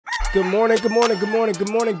Good morning, good morning, good morning, good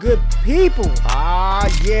morning, good people.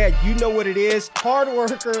 Yeah, you know what it is. Hard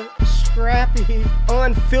worker, scrappy,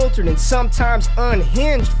 unfiltered, and sometimes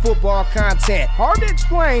unhinged football content. Hard to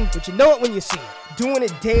explain, but you know it when you see it. Doing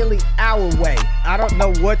it daily our way. I don't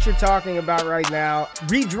know what you're talking about right now.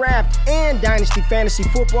 Redraft and Dynasty Fantasy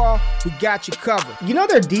Football, we got you covered. You know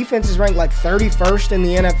their defense is ranked like 31st in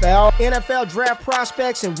the NFL? NFL draft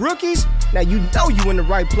prospects and rookies? Now you know you in the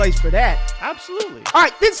right place for that. Absolutely. All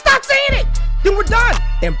right, then stop saying it. Then we're done.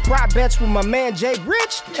 And prop bets with my man Jay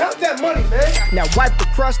Rich. Count that money, man. Now wipe the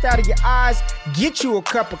crust out of your eyes, get you a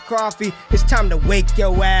cup of coffee. It's time to wake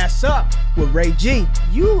your ass up with Ray G.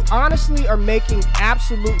 You honestly are making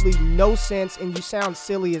absolutely no sense and you sound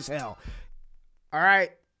silly as hell. All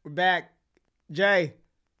right, we're back. Jay.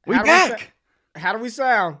 We back. How do we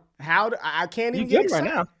sound? I can't even get excited.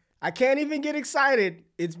 Right now. I can't even get excited.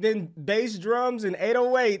 It's been bass drums and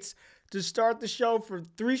 808s to start the show for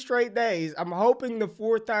 3 straight days. I'm hoping the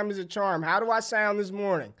 4th time is a charm. How do I sound this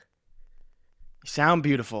morning? You sound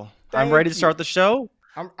beautiful. Thank I'm ready you. to start the show.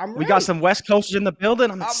 I'm ready. We got some West Coasters in the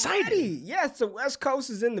building. I'm excited. Ready. Yes, the West Coast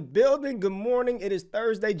is in the building. Good morning. It is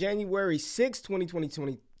Thursday, January 6th,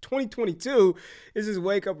 2022. This is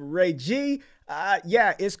Wake Up with Ray G.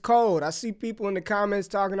 Yeah, it's cold. I see people in the comments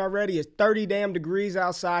talking already. It's 30 damn degrees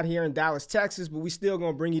outside here in Dallas, Texas, but we still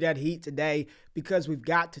going to bring you that heat today because we've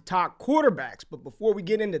got to talk quarterbacks. But before we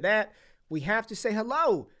get into that, we have to say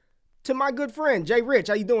hello to my good friend, Jay Rich.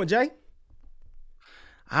 How you doing, Jay?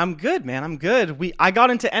 I'm good, man. I'm good. I got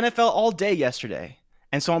into NFL all day yesterday,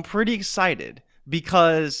 and so I'm pretty excited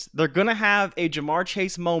because they're going to have a Ja'Marr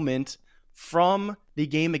Chase moment from the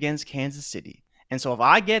game against Kansas City. And so if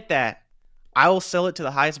I get that, I will sell it to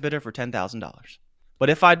the highest bidder for $10,000. But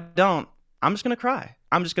if I don't, I'm just going to cry.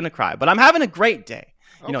 But I'm having a great day.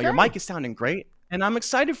 You know, your mic is sounding great, and I'm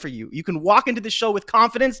excited for you. You can walk into the show with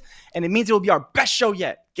confidence, and it means it will be our best show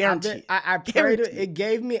yet. Guaranteed. I prayed it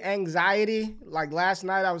gave me anxiety. Like last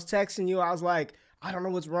night I was texting you. I was like, I don't know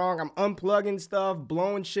what's wrong. I'm unplugging stuff,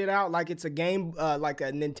 blowing shit out like it's a game, like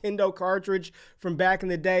a Nintendo cartridge from back in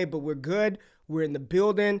the day, but we're good. We're in the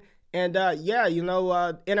building. And yeah, you know,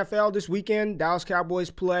 NFL this weekend, Dallas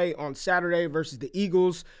Cowboys play on Saturday versus the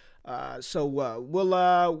Eagles. So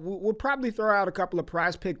we'll probably throw out a couple of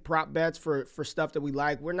prize pick prop bets for stuff that we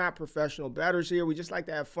like. We're not professional bettors here. We just like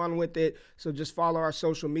to have fun with it. So just follow our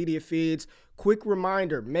social media feeds. Quick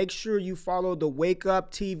reminder, make sure you follow the Wake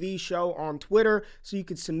Up TV show on Twitter so you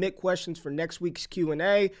can submit questions for next week's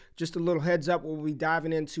Q&A. Just a little heads up what we'll be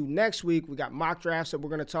diving into next week. We got mock drafts that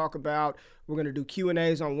we're going to talk about. We're going to do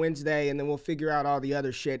Q&As on Wednesday, and then we'll figure out all the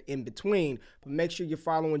other shit in between. But make sure you're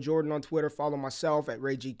following Jordan on Twitter. Follow myself at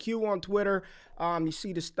RayGQ on Twitter. You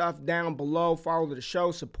see the stuff down below. Follow the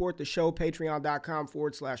show. Support the show.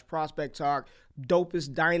 Patreon.com/Prospect Talk.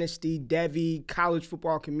 Dopest dynasty, Devy, college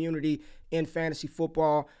football community in fantasy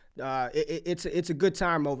football. It's a good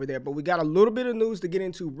time over there. But we got a little bit of news to get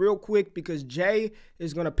into real quick because Jay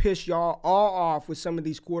is going to piss y'all all off with some of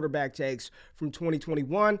these quarterback takes from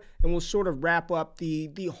 2021. And we'll sort of wrap up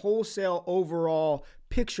the wholesale overall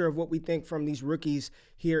picture of what we think from these rookies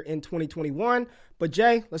here in 2021. But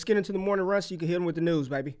Jay, let's get into the morning run so you can hit them with the news,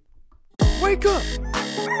 baby. Wake up!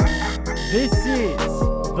 This is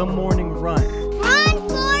the morning run. Run,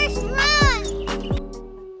 Forrest, run!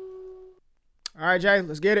 All right, Jay,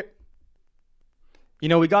 let's get it. You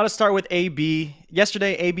know, we got to start with AB.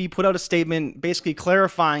 Yesterday, AB put out a statement basically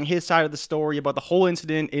clarifying his side of the story about the whole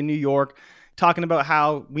incident in New York, talking about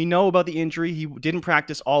how we know about the injury. He didn't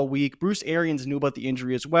practice all week. Bruce Arians knew about the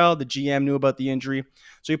injury as well. The GM knew about the injury.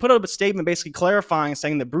 So he put out a statement basically clarifying,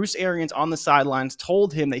 saying that Bruce Arians on the sidelines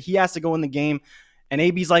told him that he has to go in the game. And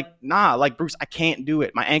AB's like, nah, like, Bruce, I can't do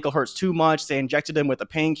it. My ankle hurts too much. They injected him with a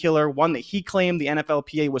painkiller, one that he claimed the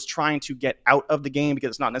NFLPA was trying to get out of the game because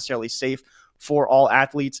it's not necessarily safe for all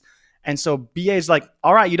athletes. And so BA's like,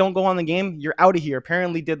 all right, you don't go on the game, you're out of here.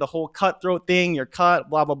 Apparently did the whole cutthroat thing, you're cut,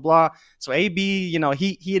 blah, blah, blah. So AB, you know,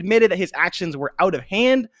 he admitted that his actions were out of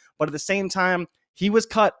hand, but at the same time, he was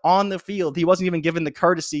cut on the field. He wasn't even given the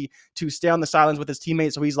courtesy to stay on the sidelines with his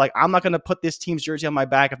teammates. So he's like, I'm not going to put this team's jersey on my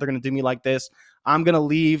back if they're going to do me like this. I'm going to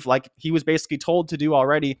leave, like he was basically told to do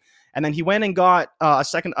already. And then he went and got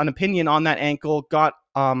an opinion on that ankle, got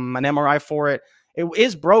an MRI for it. It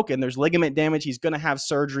is broken. There's ligament damage. He's going to have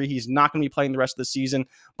surgery. He's not going to be playing the rest of the season.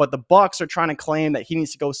 But the Bucs are trying to claim that he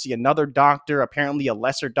needs to go see another doctor, apparently a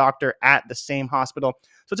lesser doctor at the same hospital.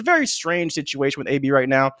 So it's a very strange situation with AB right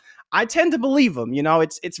now. I tend to believe him. You know,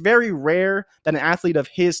 it's very rare that an athlete of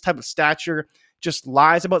his type of stature just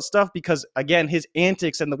lies about stuff because, again, his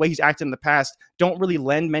antics and the way he's acted in the past don't really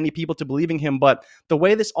lend many people to believing him. But the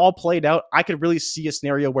way this all played out, I could really see a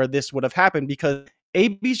scenario where this would have happened because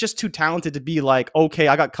AB's just too talented to be like, okay,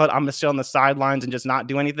 I got cut, I'm going to sit on the sidelines and just not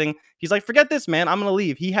do anything. He's like, forget this, man, I'm going to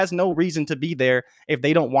leave. He has no reason to be there if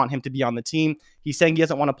they don't want him to be on the team. He's saying he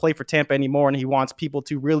doesn't want to play for Tampa anymore, and he wants people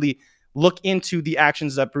to really look into the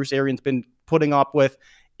actions that Bruce Arians been putting up with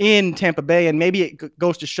in Tampa Bay. And maybe it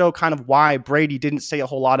goes to show kind of why Brady didn't say a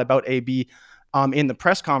whole lot about AB in the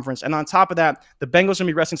press conference. And on top of that, the Bengals are going to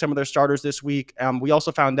be resting some of their starters this week. We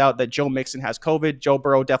also found out that Joe Mixon has COVID. Joe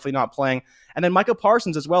Burrow definitely not playing. And then Micah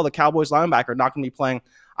Parsons as well, the Cowboys linebacker, not going to be playing.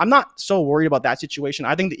 I'm not so worried about that situation.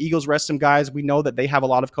 I think the Eagles rest some guys. We know that they have a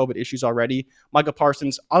lot of COVID issues already. Micah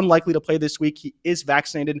Parsons, unlikely to play this week. He is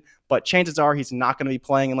vaccinated, but chances are he's not going to be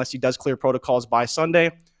playing unless he does clear protocols by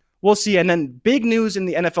Sunday. We'll see. And then big news in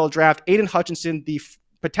the NFL draft, Aiden Hutchinson, the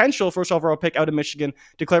potential first overall pick out of Michigan,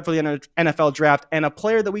 declared for the NFL draft. And a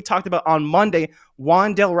player that we talked about on Monday,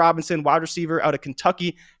 Wan'Dale Robinson, wide receiver out of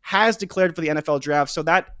Kentucky, has declared for the NFL draft. So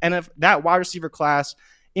that wide receiver class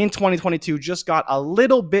in 2022 just got a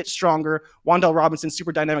little bit stronger. Wan'Dale Robinson,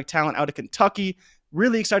 super dynamic talent out of Kentucky.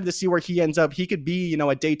 Really excited to see where he ends up. He could be,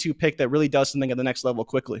 a day 2 pick that really does something at the next level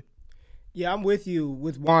quickly. Yeah, I'm with you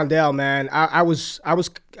with Wan'Dale, man. I was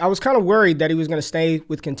kind of worried that he was going to stay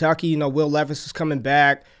with Kentucky. Will Levis is coming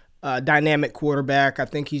back, dynamic quarterback. I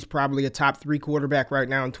think he's probably a top 3 quarterback right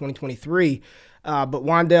now in 2023. But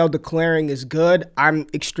Wan'Dale declaring is good. I'm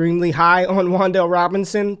extremely high on Wan'Dale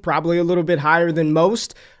Robinson, probably a little bit higher than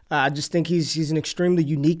most. I just think he's an extremely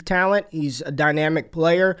unique talent. He's a dynamic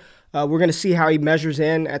player. We're going to see how he measures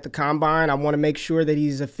in at the combine. I want to make sure that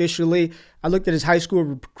he's officially. I looked at his high school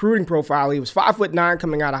recruiting profile. He was 5'9"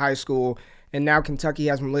 coming out of high school, and now Kentucky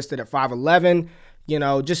has him listed at 5'11".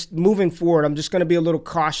 Just moving forward, I'm just going to be a little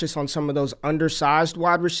cautious on some of those undersized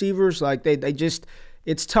wide receivers. Like they just,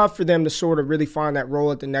 it's tough for them to sort of really find that role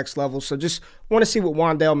at the next level. So just want to see what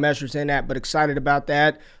Wan'Dale measures in at, but excited about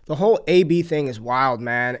that. The whole AB thing is wild,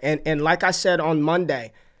 man. And like I said on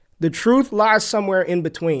Monday, the truth lies somewhere in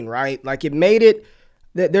between, right? Like it made it,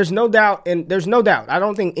 there's no doubt, I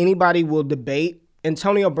don't think anybody will debate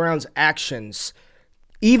Antonio Brown's actions,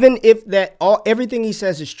 even if everything he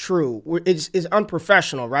says is true, is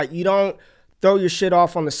unprofessional, right? You don't throw your shit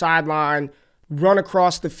off on the sideline, run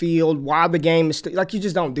across the field while the game is like, you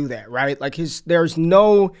just don't do that, right? Like there's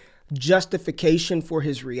no justification for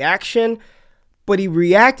his reaction, but he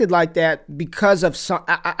reacted like that because of some.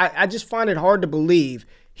 I just find it hard to believe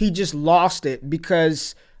he just lost it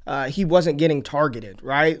because he wasn't getting targeted,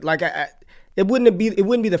 right? Like it wouldn't be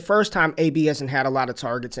the first time AB hasn't had a lot of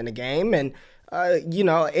targets in a game, and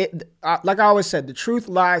like I always said, the truth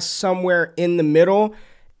lies somewhere in the middle.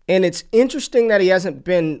 And it's interesting that he hasn't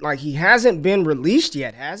been released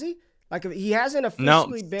yet, has he? Like he hasn't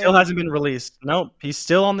officially been. Still hasn't been released. No, he's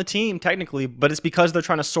still on the team technically, but it's because they're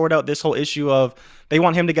trying to sort out this whole issue of they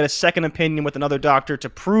want him to get a second opinion with another doctor to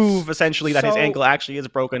prove essentially that his ankle actually is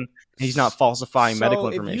broken and he's not falsifying medical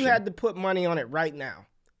information. If you had to put money on it right now,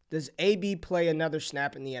 does AB play another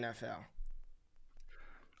snap in the NFL?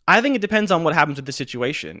 I think it depends on what happens with the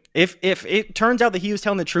situation. If it turns out that he was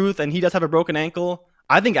telling the truth and he does have a broken ankle,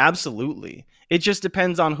 I think absolutely. It just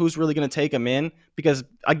depends on who's really going to take him in because,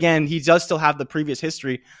 again, he does still have the previous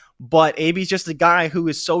history, but AB's just a guy who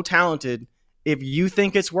is so talented. If you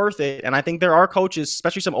think it's worth it, and I think there are coaches,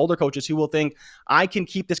 especially some older coaches, who will think, I can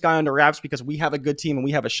keep this guy under wraps because we have a good team and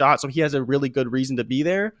we have a shot, so he has a really good reason to be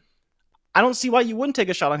there. I don't see why you wouldn't take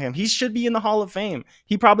a shot on him. He should be in the Hall of Fame.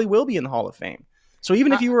 He probably will be in the Hall of Fame. So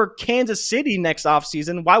even if you were Kansas City next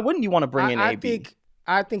offseason, why wouldn't you want to bring in AB?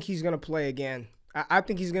 I think he's going to play again. I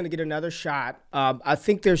think he's going to get another shot. I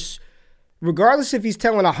think regardless if he's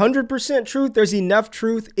telling 100% truth, there's enough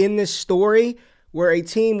truth in this story where a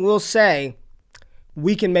team will say,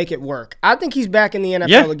 we can make it work. I think he's back in the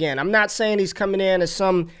NFL again. I'm not saying he's coming in as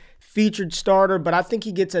some featured starter, but I think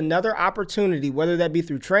he gets another opportunity, whether that be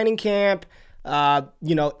through training camp,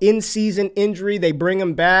 in-season injury, they bring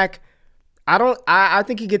him back. I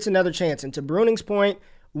think he gets another chance. And to Bruning's point,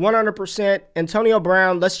 100%, Antonio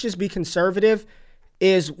Brown, let's just be conservative,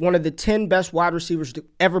 is one of the 10 best wide receivers to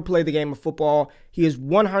ever play the game of football. He is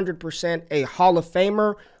 100% a Hall of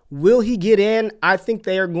Famer. Will he get in? I think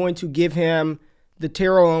they are going to give him the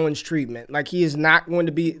Terrell Owens treatment. Like, he is not going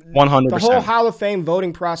to be 100%. The whole Hall of Fame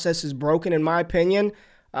voting process is broken, in my opinion.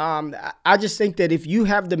 I just think that if you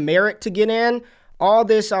have the merit to get in, all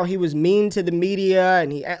this, he was mean to the media,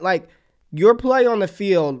 and your play on the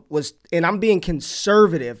field was, and I'm being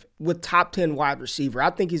conservative, with top 10 wide receiver. I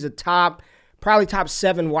think he's probably top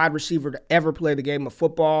 7 wide receiver to ever play the game of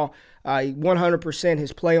football. 100%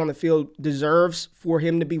 his play on the field deserves for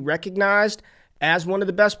him to be recognized as one of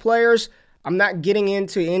the best players. I'm not getting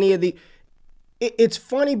into any of the... It's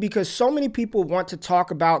funny because so many people want to talk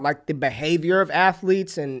about like the behavior of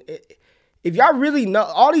athletes, and if y'all really know,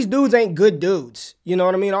 all these dudes ain't good dudes. You know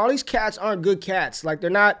what I mean? All these cats aren't good cats. Like, they're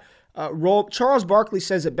not Charles Barkley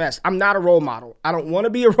says it best. I'm not a role model. I don't want to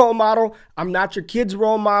be a role model. I'm not your kid's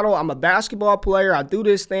role model. I'm a basketball player. I do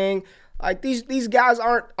this thing. Like, these guys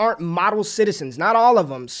aren't model citizens. Not all of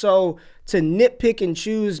them. So to nitpick and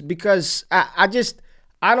choose, because I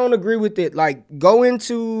don't agree with it. Like,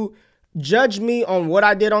 judge me on what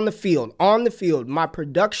I did on the field. On the field, my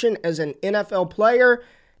production as an NFL player.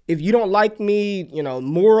 If you don't like me,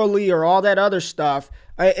 morally or all that other stuff,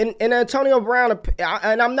 and Antonio Brown,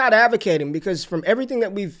 and I'm not advocating, because from everything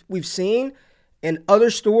that we've seen and other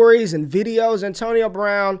stories and videos, Antonio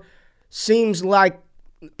Brown seems like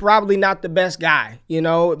probably not the best guy.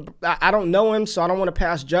 I don't know him, so I don't want to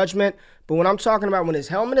pass judgment. But when I'm talking about when his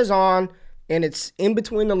helmet is on and it's in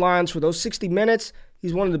between the lines for those 60 minutes,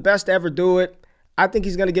 he's one of the best to ever do it. I think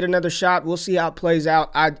he's going to get another shot. We'll see how it plays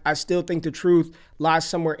out. I still think the truth lies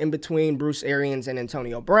somewhere in between Bruce Arians and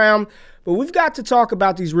Antonio Brown. But we've got to talk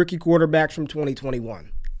about these rookie quarterbacks from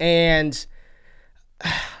 2021. And,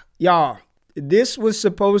 y'all, this was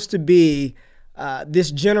supposed to be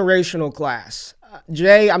this generational class.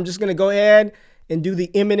 Jay, I'm just going to go ahead and do the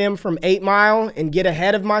Eminem from 8 Mile and get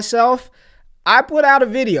ahead of myself. I put out a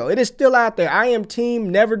video. It is still out there. I am team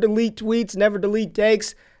never delete tweets, never delete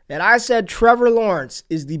takes. And I said Trevor Lawrence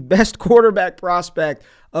is the best quarterback prospect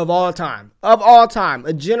of all time. Of all time.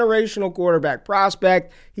 A generational quarterback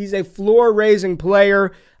prospect. He's a floor-raising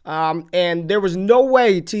player. And there was no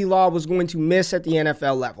way T-Law was going to miss at the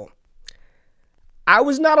NFL level. I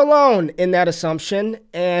was not alone in that assumption.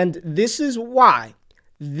 And this is why.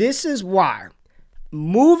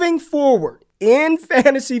 Moving forward in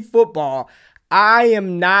fantasy football, I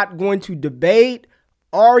am not going to debate,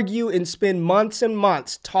 argue, and spend months and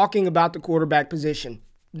months talking about the quarterback position.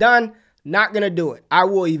 Done. Not going to do it. I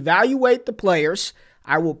will evaluate the players.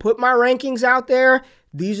 I will put my rankings out there.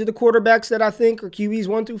 These are the quarterbacks that I think are QBs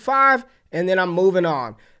 1 through 5, and then I'm moving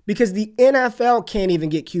on. Because the NFL can't even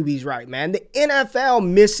get QBs right, man. The NFL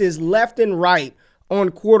misses left and right on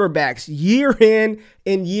quarterbacks year in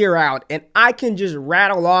and year out. And I can just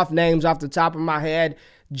rattle off names off the top of my head.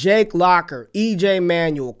 Jake Locker, E.J.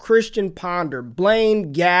 Manuel, Christian Ponder,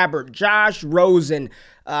 Blaine Gabbert, Josh Rosen,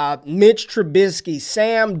 Mitch Trubisky,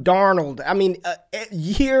 Sam Darnold. I mean,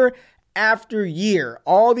 year after year,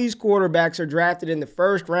 all these quarterbacks are drafted in the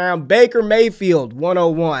first round. Baker Mayfield,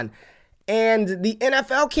 101. And the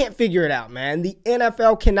NFL can't figure it out, man. The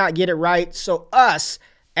NFL cannot get it right. So us,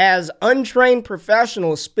 as untrained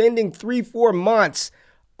professionals, spending 3-4 months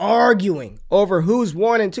arguing over who's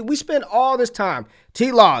 1 and 2. We spend all this time.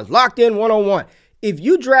 T-Laws, locked in 101. If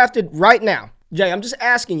you drafted right now, Jay, I'm just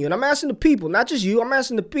asking you, and I'm asking the people, not just you, I'm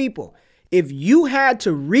asking the people. If you had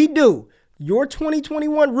to redo your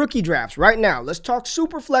 2021 rookie drafts right now, let's talk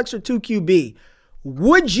Superflex or 2QB,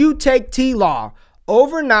 would you take T-Law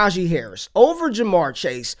over Najee Harris, over Jamar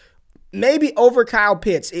Chase, maybe over Kyle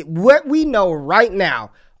Pitts? What we know right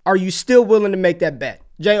now, are you still willing to make that bet?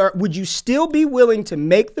 Jay, would you still be willing to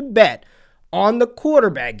make the bet on the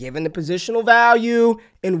quarterback, given the positional value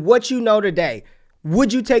and what you know today?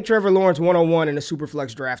 Would you take Trevor Lawrence 101 in a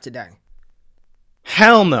Superflex draft today?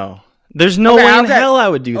 Hell no. There's no way in hell I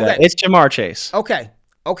would do that. It's Jamar Chase.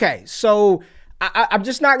 Okay. So I'm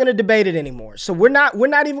just not going to debate it anymore. So we're not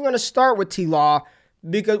even going to start with T-Law,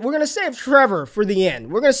 because we're going to save Trevor for the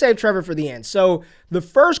end. So the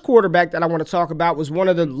first quarterback that I want to talk about was one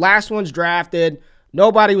of the last ones drafted.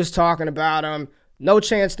 Nobody was talking about him. No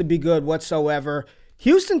chance to be good whatsoever.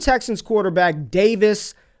 Houston Texans quarterback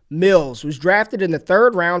Davis Mills was drafted in the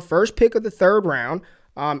 3rd round, first pick of the 3rd round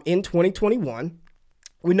in 2021.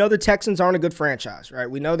 We know the Texans aren't a good franchise, right?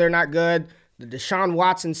 We know they're not good. The Deshaun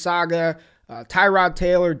Watson saga, Tyrod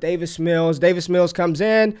Taylor, Davis Mills. Davis Mills comes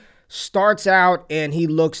in, starts out, and he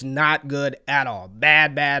looks not good at all.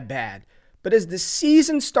 Bad. But as the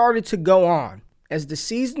season started to go on, as the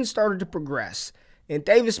season started to progress, and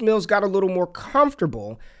Davis Mills got a little more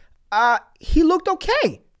comfortable, he looked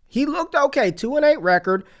okay. 2-8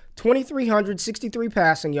 record, 2,363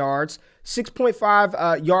 passing yards,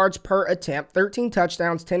 6.5 yards per attempt, 13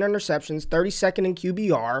 touchdowns, 10 interceptions, 32nd in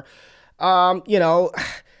QBR.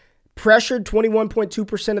 Pressured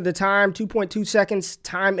 21.2% of the time, 2.2 seconds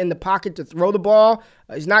time in the pocket to throw the ball.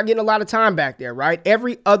 He's not getting a lot of time back there, right?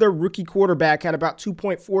 Every other rookie quarterback had about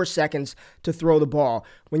 2.4 seconds to throw the ball.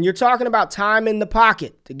 When you're talking about time in the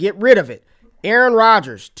pocket to get rid of it, Aaron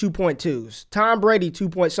Rodgers, 2.2s. Tom Brady, 2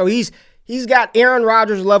 points. So he's got Aaron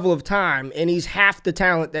Rodgers' level of time, and he's half the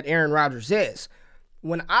talent that Aaron Rodgers is.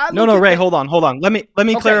 When I No, Ray, hold on. Let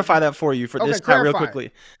me clarify that for you for Okay, this time real clarify.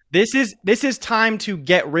 quickly. This is time to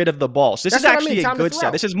get rid of the ball. So this That's is what I actually mean, a time to good throw.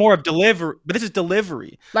 stat. This is more of delivery, but this is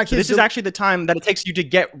delivery. Like So his this is actually the time that it takes you to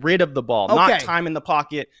get rid of the ball, not Okay. time in the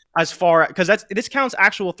pocket as far because this counts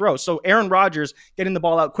actual throws. So Aaron Rodgers getting the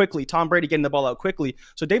ball out quickly, Tom Brady getting the ball out quickly.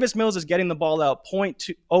 So Davis Mills is getting the ball out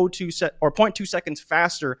 0.2 seconds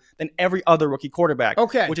faster than every other rookie quarterback.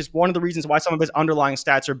 Okay. Which is one of the reasons why some of his underlying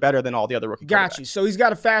stats are better than all the other rookie Got quarterbacks. you. So he's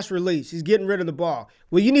got a fast release. He's getting rid of the ball.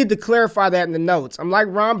 Well, you need to clarify that in the notes. I'm like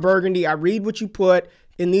Ron Burgundy. I read what you put,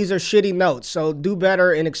 and these are shitty notes. So do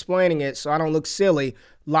better in explaining it so I don't look silly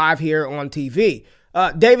live here on TV.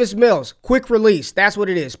 Davis Mills, quick release. That's what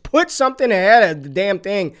it is. Put something ahead of the damn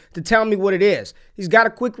thing to tell me what it is. He's got a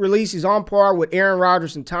quick release. He's on par with Aaron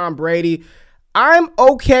Rodgers and Tom Brady. I'm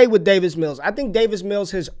okay with Davis Mills. I think Davis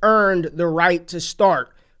Mills has earned the right to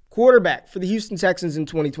start quarterback for the Houston Texans in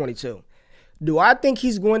 2022. Do I think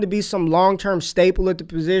he's going to be some long-term staple at the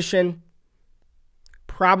position?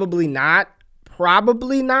 Probably not.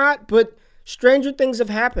 But stranger things have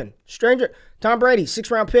happened. Tom Brady,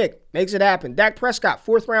 6th-round pick, makes it happen. Dak Prescott,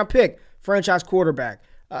 4th-round pick, franchise quarterback.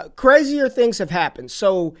 Crazier things have happened.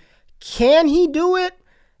 So can he do it?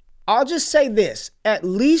 I'll just say this. At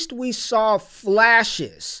least we saw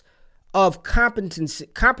flashes of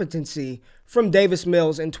competency from Davis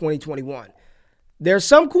Mills in 2021. There's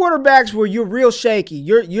some quarterbacks where you're real shaky.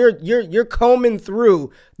 You're combing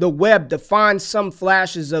through the web to find some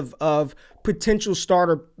flashes of potential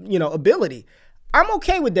starter, ability. I'm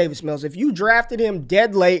okay with Davis Mills. If you drafted him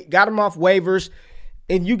dead late, got him off waivers,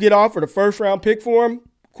 and you get offered a 1st-round pick for him,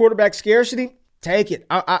 quarterback scarcity, take it.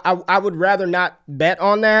 I would rather not bet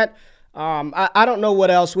on that. I don't know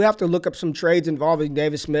what else. We have to look up some trades involving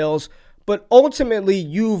Davis Mills. But ultimately,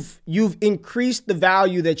 you've increased the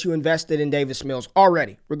value that you invested in Davis Mills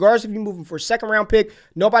already. Regardless if you move him for a 2nd-round pick,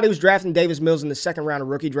 nobody was drafting Davis Mills in the 2nd round of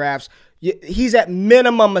rookie drafts. He's at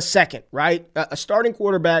minimum a 2nd, right? A starting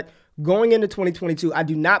quarterback going into 2022. I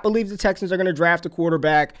do not believe the Texans are going to draft a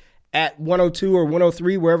quarterback at 102 or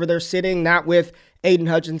 103, wherever they're sitting, not with Aiden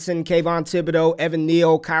Hutchinson, Kayvon Thibodeau, Evan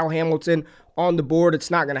Neal, Kyle Hamilton on the board.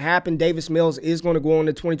 It's not going to happen. Davis Mills is going to go on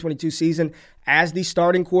the 2022 season as the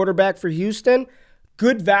starting quarterback for Houston.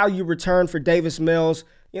 Good value return for Davis Mills.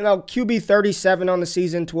 QB 37 on the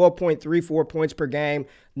season, 12.34 points per game.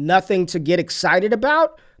 Nothing to get excited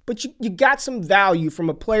about, but you got some value from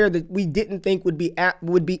a player that we didn't think would be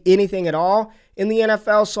anything at all in the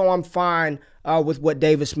NFL, so I'm fine with what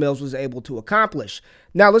Davis Mills was able to accomplish.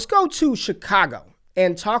 Now let's go to Chicago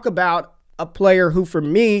and talk about a player who, for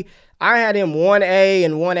me, I had him 1A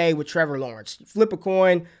and 1A with Trevor Lawrence. Flip a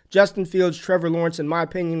coin. Justin Fields, Trevor Lawrence, in my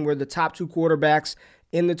opinion, were the top 2 quarterbacks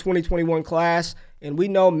in the 2021 class. And we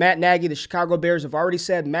know Matt Nagy, the Chicago Bears, have already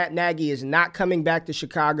said Matt Nagy is not coming back to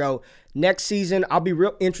Chicago next season. I'll be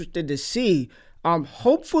real interested to see.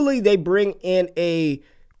 Hopefully they bring in a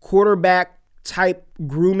quarterback type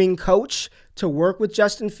grooming coach to work with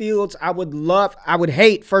Justin Fields. I would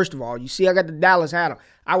hate, first of all, you see I got the Dallas hat on.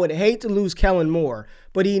 I would hate to lose Kellen Moore,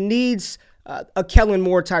 but he needs a Kellen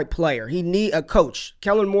Moore type player. He need a coach.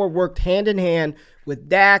 Kellen Moore worked hand in hand with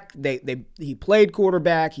Dak. He played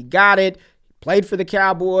quarterback. He got it. He played for the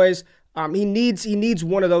Cowboys. He needs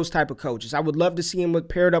one of those type of coaches. I would love to see him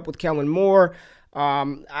paired up with Kellen Moore.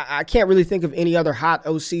 I can't really think of any other hot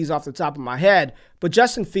OCs off the top of my head, but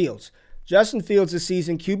Justin Fields this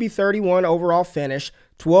season, QB 31 overall finish,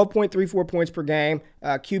 12.34 points per game,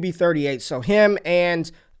 QB 38. So him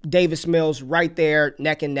and Davis Mills right there,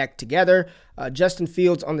 neck and neck together. Justin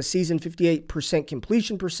Fields on the season, 58%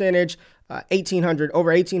 completion percentage, over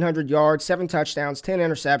 1,800 yards, 7 touchdowns, 10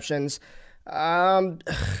 interceptions.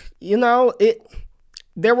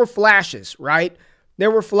 There were flashes, right?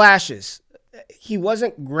 There were flashes. He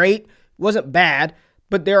wasn't great, wasn't bad,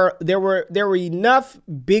 but there were enough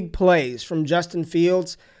big plays from Justin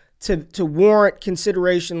Fields to warrant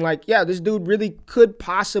consideration. Like, yeah, this dude really could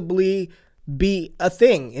possibly be a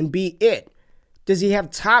thing and be it. Does he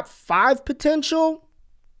have top 5 potential?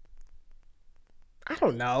 I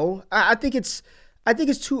don't know. I think it's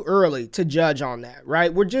too early to judge on that,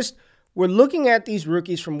 right? We're looking at these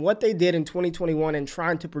rookies from what they did in 2021 and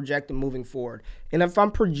trying to project them moving forward. And if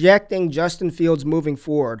I'm projecting Justin Fields moving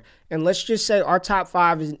forward, and let's just say our top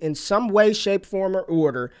 5 is in some way, shape, form, or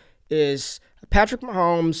order is Patrick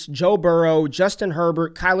Mahomes, Joe Burrow, Justin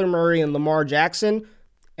Herbert, Kyler Murray, and Lamar Jackson,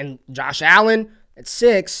 and Josh Allen at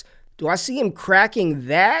 6. Do I see him cracking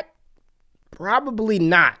that? Probably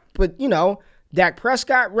not. But, Dak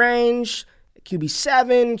Prescott range,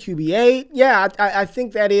 QB7, QB8. Yeah, I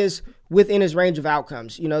think that is within his range of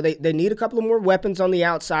outcomes. You know, they need a couple of more weapons on the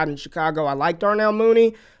outside in Chicago. I like Darnell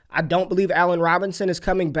Mooney. I don't believe Allen Robinson is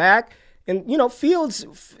coming back. And, you know,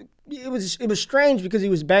 Fields, it was strange because he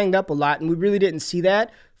was banged up a lot, and we really didn't see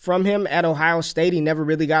that from him at Ohio State. He never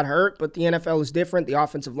really got hurt, but the NFL is different. The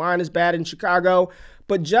offensive line is bad in Chicago.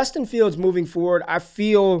 But Justin Fields moving forward, I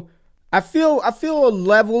feel a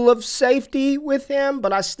level of safety with him,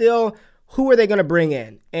 but who are they going to bring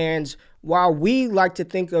in? And while we like to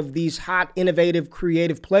think of these hot, innovative,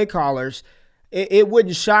 creative play callers, it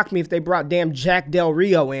wouldn't shock me if they brought damn Jack Del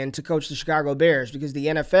Rio in to coach the Chicago Bears, because the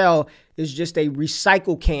NFL is just a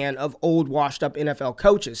recycle can of old, washed-up NFL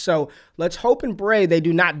coaches. So let's hope and pray they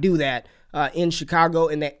do not do that in Chicago,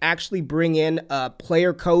 and they actually bring in a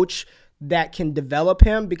player coach that can develop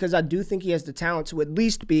him, because I do think he has the talent to at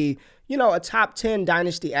least be, you know, a top 10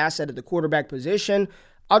 dynasty asset at the quarterback position.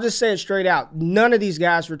 I'll just say it straight out. None of these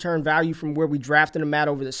guys return value from where we drafted them at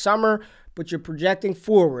over the summer, but you're projecting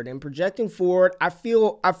forward. And projecting forward, I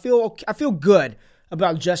feel good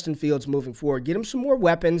about Justin Fields moving forward. Get him some more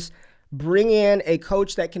weapons. Bring in a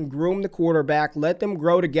coach that can groom the quarterback. Let them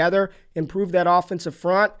grow together. Improve that offensive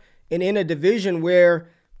front. And in a division where,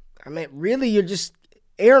 I mean, really,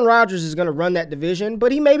 Aaron Rodgers is going to run that division,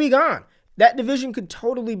 but he may be gone. That division could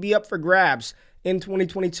totally be up for grabs in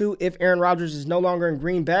 2022 if Aaron Rodgers is no longer in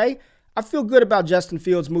Green Bay. I feel good about Justin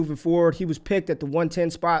Fields moving forward. He was picked at the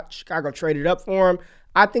 110 spot. Chicago traded up for him.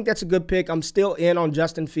 I think that's a good pick. I'm still in on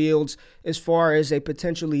Justin Fields as far as a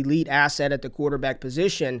potential elite asset at the quarterback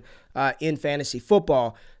position in fantasy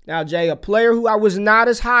football. Now, Jay, a player who I was not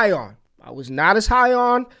as high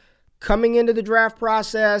on coming into the draft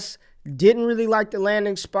process, didn't really like the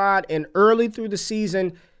landing spot, and early through the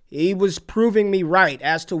season, he was proving me right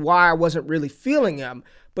as to why I wasn't really feeling him.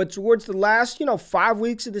 But towards the last, 5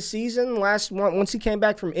 weeks of the season, once he came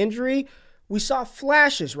back from injury, we saw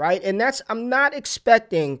flashes, right? And I'm not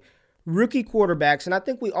expecting rookie quarterbacks, and I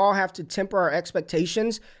think we all have to temper our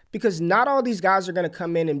expectations, because not all these guys are going to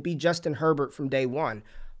come in and be Justin Herbert from day one.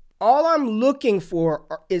 All I'm looking for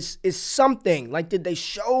is something. Like, did they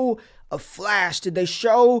show a flash? Did they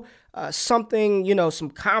show something, some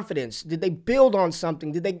confidence? Did they build on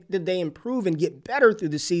something? Did they improve and get better through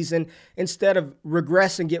the season instead of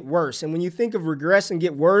regress and get worse? And when you think of regress and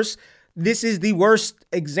get worse, this is the worst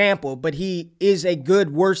example, but he is a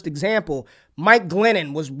good worst example. Mike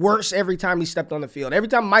Glennon was worse every time he stepped on the field. Every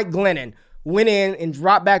time Mike Glennon went in and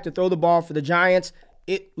dropped back to throw the ball for the Giants,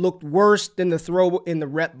 it looked worse than the throw in the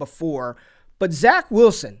rep before. But Zach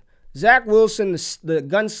Wilson, the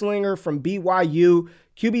gunslinger from BYU,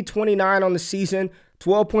 QB 29 on the season,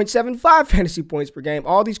 12.75 fantasy points per game.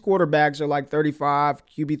 All these quarterbacks are like 35,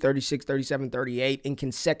 QB 36, 37, 38 in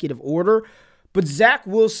consecutive order. But Zach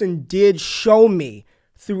Wilson did show me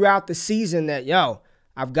throughout the season that,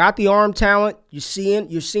 I've got the arm talent. You're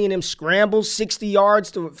seeing him scramble 60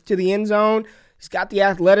 yards to the end zone. He's got the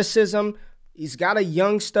athleticism. He's got a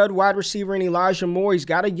young stud wide receiver in Elijah Moore. He's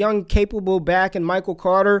got a young, capable back in Michael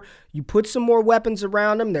Carter. You put some more weapons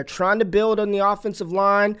around him. They're trying to build on the offensive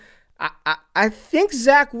line. I think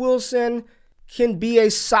Zach Wilson can be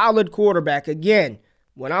a solid quarterback. Again,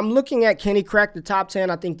 when I'm looking at can he crack the top 10,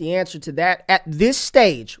 I think the answer to that at this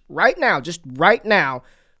stage, right now,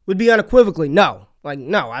 would be unequivocally no.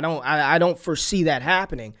 No, I don't foresee that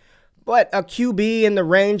happening. But a QB in the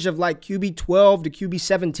range of like QB 12 to QB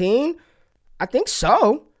 17, I think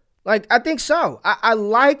so. I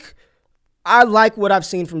like what I've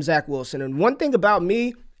seen from Zach Wilson. And one thing about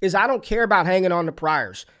me is I don't care about hanging on to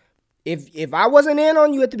priors. If I wasn't in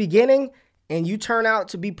on you at the beginning and you turn out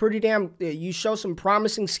to be you show some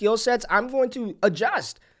promising skill sets, I'm going to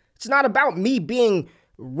adjust. It's not about me being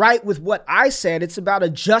right with what I said. It's about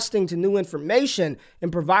adjusting to new information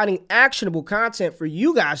and providing actionable content for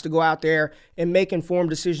you guys to go out there and make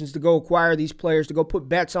informed decisions to go acquire these players, to go put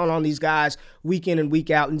bets on these guys week in and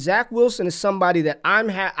week out. And Zach Wilson is somebody that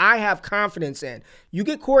I have confidence in. You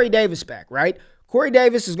get Corey Davis back, right? Corey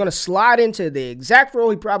Davis is going to slide into the exact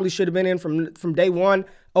role he probably should have been in from day one,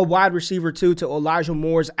 a wide receiver 2 to Elijah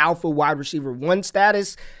Moore's alpha wide receiver 1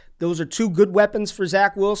 status. Those are two good weapons for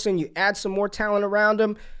Zach Wilson. You add some more talent around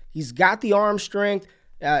him. He's got the arm strength.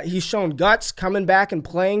 He's shown guts coming back and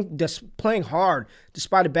playing hard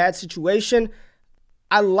despite a bad situation.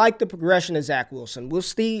 I like the progression of Zach Wilson. We'll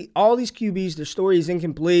see all these QBs, their story is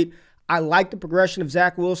incomplete. I like the progression of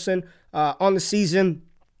Zach Wilson on the season.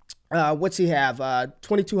 What's he have?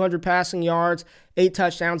 2,200 passing yards, 8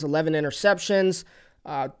 touchdowns, 11 interceptions.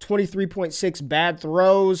 23.6 bad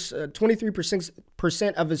throws,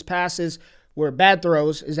 23% of his passes were bad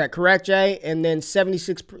throws. Is that correct, Jay? And then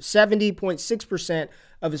 70.6%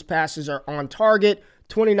 of his passes are on target,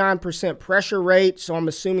 29% pressure rate. So I'm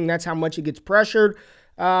assuming that's how much he gets pressured.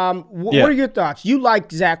 What are your thoughts? You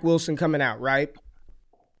like Zach Wilson coming out, right?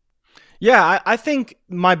 Yeah, I think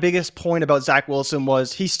my biggest point about Zach Wilson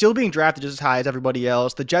was he's still being drafted just as high as everybody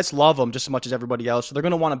else. The Jets love him just as much as everybody else, so they're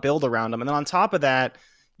going to want to build around him. And then on top of that,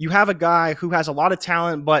 you have a guy who has a lot of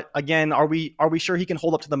talent, but again, are we sure he can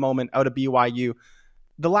hold up to the moment out of BYU?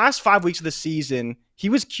 The last 5 weeks of the season, he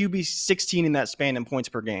was QB 16 in that span in points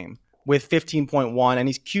per game with 15.1, and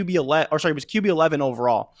he's QB 11, he was QB 11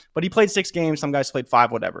 overall. But he played 6 games, some guys played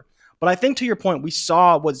 5, whatever. But I think to your point, we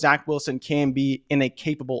saw what Zach Wilson can be in a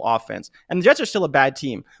capable offense. And the Jets are still a bad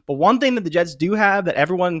team. But one thing that the Jets do have that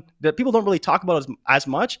people don't really talk about as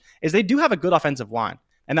much is they do have a good offensive line.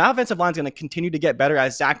 And that offensive line is going to continue to get better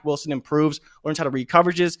as Zach Wilson improves, learns how to read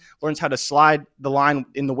coverages, learns how to slide the line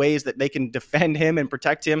in the ways that they can defend him and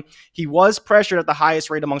protect him. He was pressured at the highest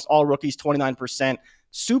rate amongst all rookies, 29%.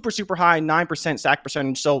 Super, super high, 9% sack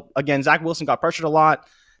percentage. So again, Zach Wilson got pressured a lot.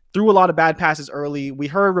 Threw a lot of bad passes early. We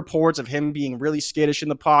heard reports of him being really skittish in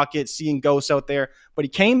the pocket, seeing ghosts out there.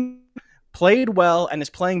 But he played well, and is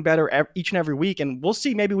playing better each and every week. And we'll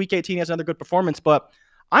see, maybe week 18 he has another good performance. But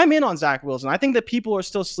I'm in on Zach Wilson. I think that people are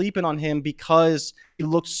still sleeping on him because he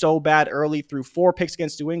looked so bad early through 4 picks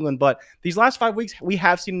against New England. But these last 5 weeks, we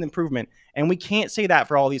have seen an improvement. And we can't say that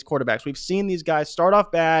for all these quarterbacks. We've seen these guys start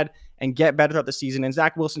off bad and get better throughout the season. And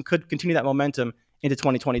Zach Wilson could continue that momentum into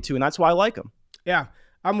 2022. And that's why I like him. Yeah.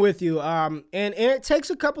 I'm with you. And it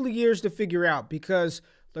takes a couple of years to figure out because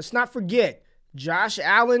let's not forget, Josh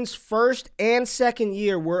Allen's first and second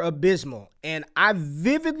year were abysmal. And I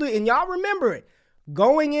vividly, and y'all remember it,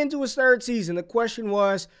 going into his third season, the question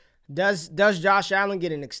was, does Josh Allen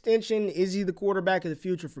get an extension? Is he the quarterback of the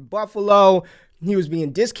future for Buffalo? He was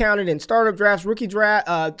being discounted in startup drafts,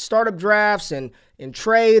 startup drafts and in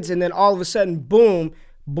trades. And then all of a sudden, boom,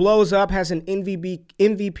 blows up, has an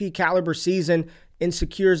MVP caliber season, and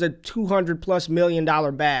secures a $200+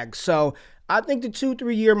 million bag. So I think the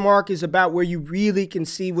 2-3 year mark is about where you really can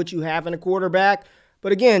see what you have in a quarterback.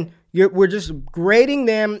 But again, we're just grading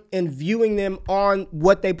them and viewing them on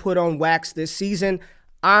what they put on wax this season.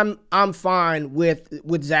 I'm fine with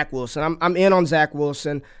Zach Wilson. I'm in on Zach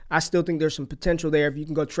Wilson. I still think there's some potential there. If you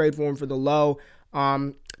can go trade for him for the low,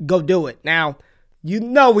 go do it. Now, you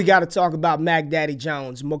know we got to talk about Mac Daddy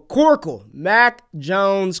Jones. McCorkle, Mac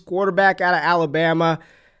Jones, quarterback out of Alabama.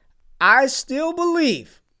 I still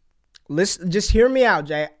believe, listen, just hear me out,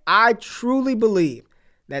 Jay. I truly believe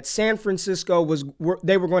that San Francisco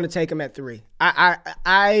they were going to take him at 3.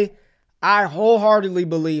 I wholeheartedly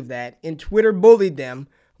believe that, and Twitter bullied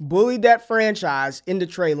that franchise into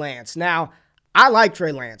Trey Lance. Now, I like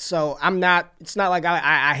Trey Lance, so it's not like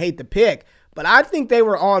I hate the pick. But I think they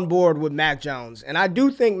were on board with Mac Jones. And I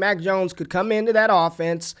do think Mac Jones could come into that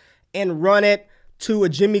offense and run it to a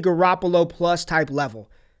Jimmy Garoppolo plus type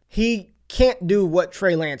level. He can't do what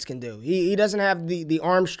Trey Lance can do. He doesn't have the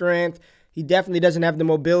arm strength. He definitely doesn't have the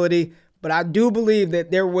mobility. But I do believe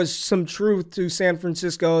that there was some truth to San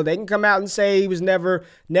Francisco. They can come out and say he was never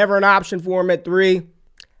an option for him at 3.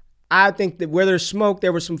 I think that where there's smoke,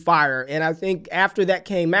 there was some fire. And I think after that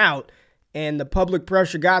came out, and the public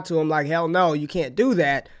pressure got to him like, hell no, you can't do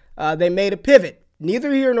that. They made a pivot.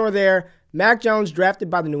 Neither here nor there. Mac Jones drafted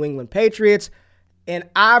by the New England Patriots, and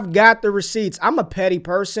I've got the receipts. I'm a petty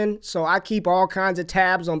person, so I keep all kinds of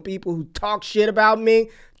tabs on people who talk shit about me,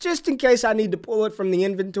 just in case I need to pull it from the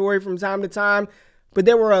inventory from time to time. But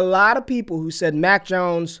there were a lot of people who said Mac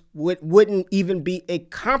Jones wouldn't even be a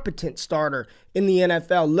competent starter in the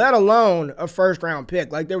NFL, let alone a first-round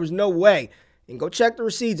pick. Like, there was no way. And go check the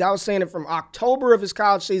receipts. I was saying it from October of his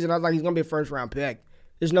college season. I was like, he's going to be a first-round pick.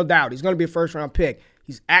 There's no doubt. He's going to be a first-round pick.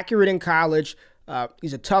 He's accurate in college.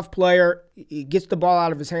 He's a tough player. He gets the ball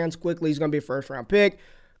out of his hands quickly. He's going to be a first-round pick.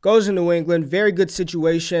 Goes to New England. Very good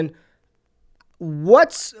situation.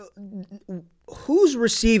 Who's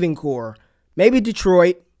receiving core? Maybe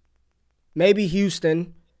Detroit. Maybe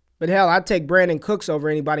Houston. But hell, I'd take Brandon Cooks over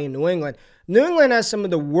anybody in New England. New England has some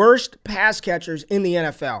of the worst pass catchers in the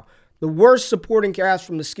NFL. The worst supporting cast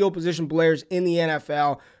from the skill position players in the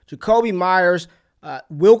NFL. Jacoby Myers,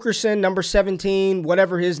 Wilkerson, number 17,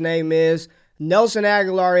 whatever his name is. Nelson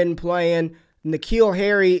Aguilar isn't playing. N'Keal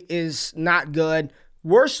Harry is not good.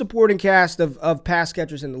 Worst supporting cast of pass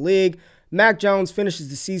catchers in the league. Mac Jones finishes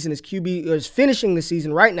the season as QB, is finishing the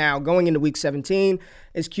season right now, going into week 17,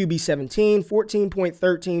 as QB 17,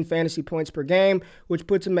 14.13 fantasy points per game, which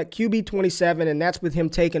puts him at QB 27, and that's with him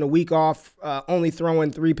taking a week off, only throwing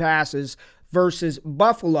 3 passes versus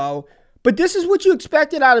Buffalo. But this is what you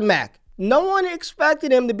expected out of Mac. No one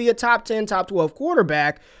expected him to be a top 10, top 12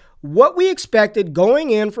 quarterback. What we expected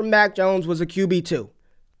going in from Mac Jones was a QB2,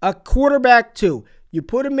 a quarterback 2. You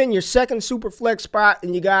put him in your second super flex spot,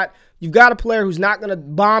 and you've got a player who's not going to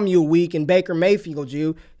bomb you a week and Baker Mayfield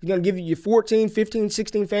you. He's going to give you your 14, 15,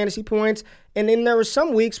 16 fantasy points. And then there were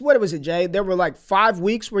some weeks, what was it, Jay? There were like 5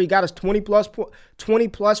 weeks where he got us 20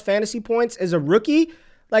 plus fantasy points as a rookie.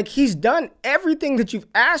 Like, he's done everything that you've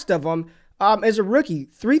asked of him as a rookie.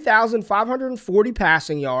 3,540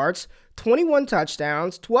 passing yards, 21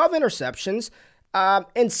 touchdowns, 12 interceptions, and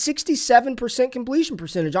 67% completion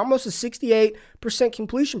percentage, almost a 68%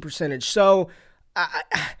 completion percentage. So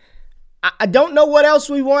I don't know what else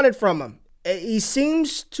we wanted from him. He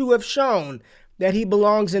seems to have shown that he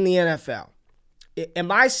belongs in the NFL.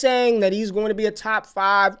 Am I saying that he's going to be a top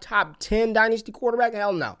 5, top 10 dynasty quarterback?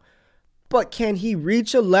 Hell no. But can he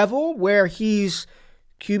reach a level where he's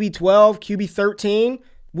QB 12, QB 13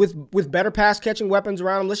 with better pass catching weapons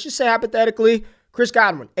around him? Let's just say hypothetically, Chris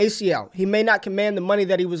Godwin, ACL. He may not command the money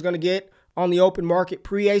that he was going to get on the open market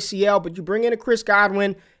pre-ACL, but you bring in a Chris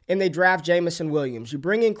Godwin and they draft Jamison Williams. You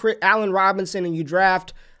bring in Allen Robinson and you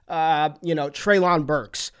draft, Treylon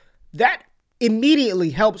Burks. That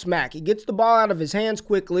immediately helps Mac. He gets the ball out of his hands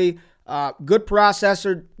quickly. Good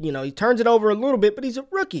processor. He turns it over a little bit, but he's a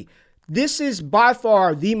rookie. This is by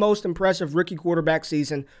far the most impressive rookie quarterback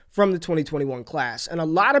season from the 2021 class. And a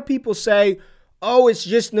lot of people say, oh, it's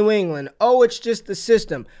just New England. Oh, it's just the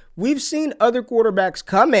system. We've seen other quarterbacks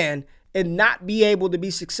come in and not be able to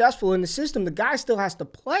be successful in the system. The guy still has to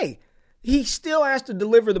play. He still has to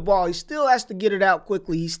deliver the ball. He still has to get it out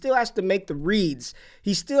quickly. He still has to make the reads.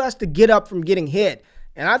 He still has to get up from getting hit.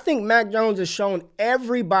 And I think Mac Jones has shown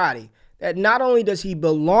everybody that not only does he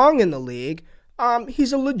belong in the league,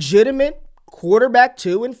 he's a legitimate quarterback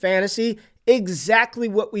 2 in fantasy, exactly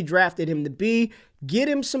what we drafted him to be. Get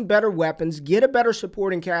him some better weapons, get a better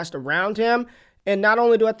supporting cast around him. And not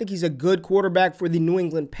only do I think he's a good quarterback for the New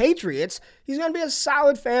England Patriots, he's going to be a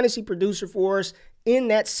solid fantasy producer for us in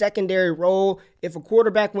that secondary role. If a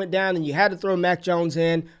quarterback went down and you had to throw Mac Jones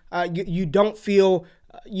in, you don't feel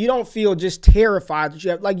just terrified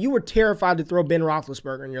that you were terrified to throw Ben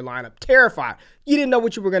Roethlisberger in your lineup. Terrified. You didn't know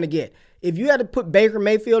what you were going to get. If you had to put Baker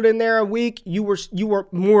Mayfield in there a week, you were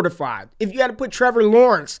mortified. If you had to put Trevor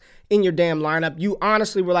Lawrence in your damn lineup, you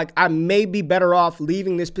honestly were like, I may be better off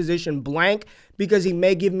leaving this position blank because he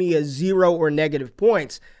may give me a 0 or negative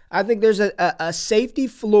points. I think there's a safety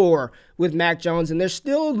floor with Mac Jones, and there's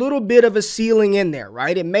still a little bit of a ceiling in there,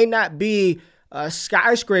 right? It may not be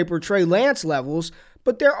skyscraper Trey Lance levels,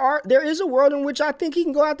 but there is a world in which I think he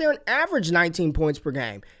can go out there and average 19 points per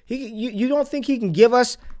game. You don't think he can give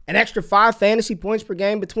us an extra 5 fantasy points per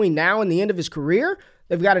game between now and the end of his career?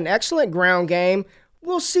 They've got an excellent ground game.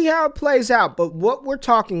 We'll see how it plays out. But what we're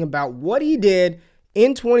talking about, what he did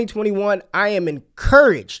in 2021, I am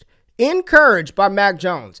encouraged by Mac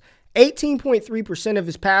Jones. 18.3% of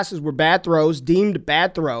his passes were bad throws, deemed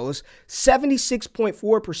bad throws.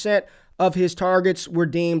 76.4% of his targets were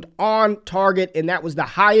deemed on target, and that was the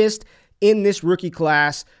highest in this rookie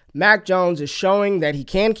class. Mac Jones is showing that he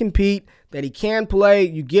can compete, that he can play.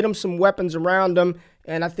 You get him some weapons around him,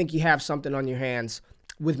 and I think you have something on your hands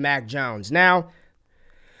with Mac Jones. Now,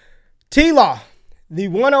 T-Law, the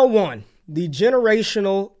 101, the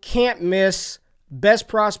generational, can't miss, best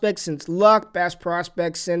prospect since Luck, best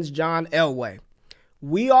prospect since John Elway.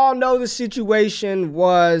 We all know the situation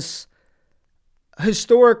was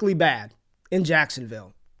historically bad in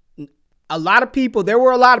Jacksonville. There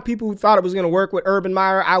were a lot of people who thought it was going to work with Urban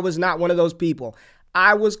Meyer. I was not one of those people.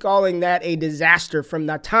 I was calling that a disaster from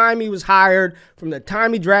the time he was hired, from the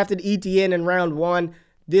time he drafted ETN in round 1.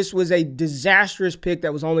 This was a disastrous pick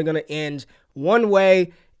that was only going to end one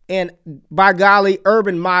way. And by golly,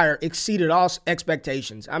 Urban Meyer exceeded all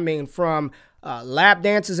expectations. I mean, from lap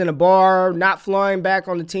dances in a bar, not flying back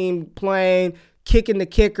on the team plane, kicking the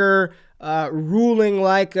kicker, ruling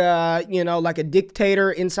like a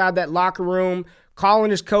dictator inside that locker room,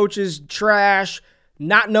 calling his coaches trash,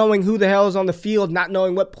 not knowing who the hell is on the field, not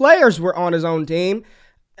knowing what players were on his own team.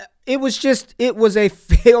 It was a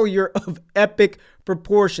failure of epic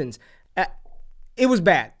proportions. It was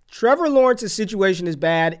bad. Trevor Lawrence's situation is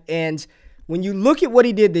bad, and when you look at what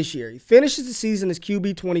he did this year, he finishes the season as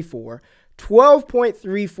QB 24,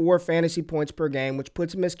 12.34 fantasy points per game, which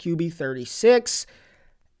puts him as QB 36.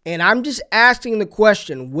 And I'm just asking the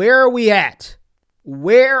question, where are we at?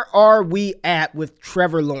 Where are we at with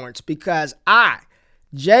Trevor Lawrence? Because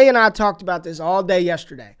Jay and I talked about this all day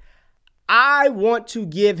yesterday. I want to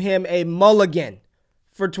give him a mulligan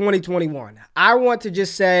for 2021. I want to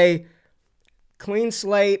just say, clean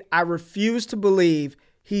slate. I refuse to believe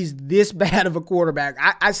he's this bad of a quarterback.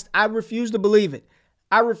 I refuse to believe it.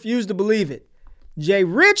 I refuse to believe it. Jay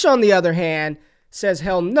Rich, on the other hand, says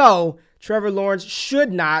hell no. Trevor Lawrence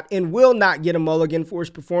should not and will not get a mulligan for his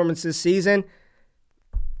performance this season.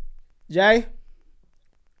 Jay?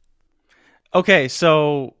 Okay,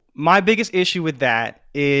 so my biggest issue with that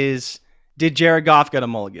is, did Jared Goff get a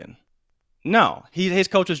mulligan? No. His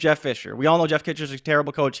coach was Jeff Fisher. We all know Jeff Fisher's a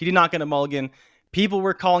terrible coach. He did not get a mulligan. People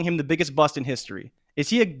were calling him the biggest bust in history. Is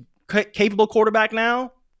he a capable quarterback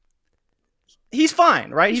now? He's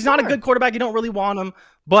fine, right? He's not a good quarterback. You don't really want him.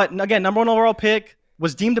 But again, number 1 overall pick,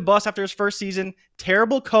 was deemed a bust after his first season.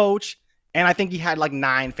 Terrible coach. And I think he had like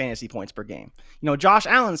 9 fantasy points per game. Josh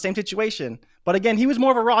Allen, same situation. But again, he was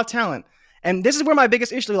more of a raw talent. And this is where my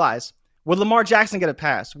biggest issue lies. Would Lamar Jackson get a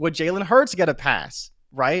pass? Would Jalen Hurts get a pass?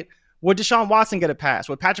 Right? Would Deshaun Watson get a pass?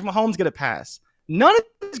 Would Patrick Mahomes get a pass? None of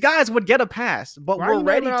these guys would get a pass, but we're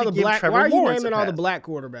ready to give Trevor Lawrence a pass. Why are you naming all the black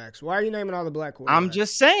quarterbacks? Why are you naming all the black quarterbacks? I'm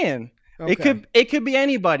just saying. Okay. It could be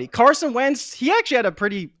anybody. Carson Wentz, he actually had a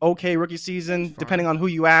pretty okay rookie season, depending on who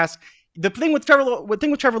you ask. The thing with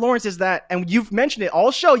Trevor Lawrence is that, and you've mentioned it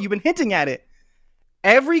all show, you've been hinting at it.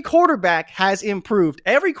 Every quarterback has improved.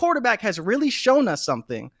 Every quarterback has really shown us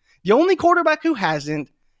something. The only quarterback who hasn't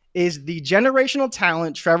is the generational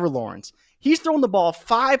talent, Trevor Lawrence. He's thrown the ball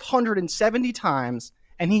 570 times,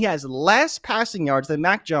 and he has less passing yards than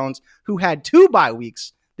Mac Jones, who had 2 bye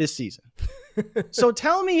weeks this season. So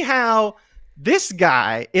tell me how this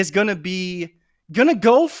guy is gonna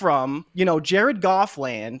go from, Jared Goff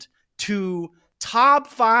land to top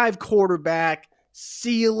 5 quarterback,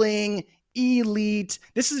 ceiling, elite.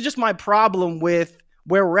 This is just my problem with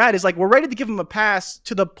where we're at, is like, we're ready to give him a pass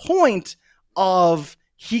to the point of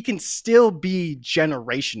he can still be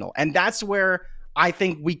generational. And that's where I don't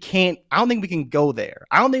think we can go there.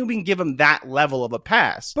 I don't think we can give him that level of a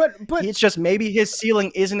pass. But it's just maybe his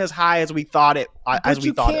ceiling isn't as high as we thought it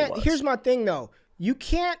was. Here's my thing though. You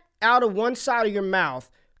can't, out of one side of your mouth,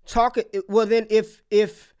 talk it. Well, then if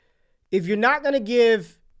you're not going to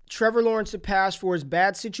give Trevor Lawrence a pass for his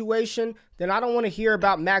bad situation, then I don't want to hear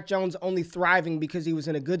about Mac Jones only thriving because he was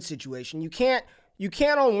in a good situation. You can't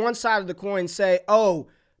on one side of the coin say, oh,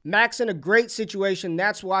 Mac's in a great situation,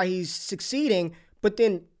 that's why he's succeeding, but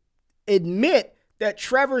then admit that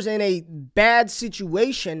Trevor's in a bad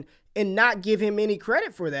situation and not give him any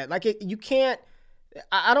credit for that. Like, you can't.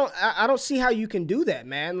 I don't see how you can do that,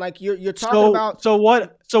 man. Like, you're talking about. So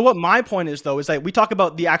what my point is though is that we talk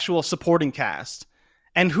about the actual supporting cast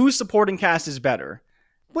and whose supporting cast is better.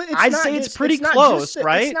 But I'd say it's pretty close,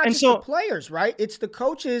 right? It's not just the players, right? It's the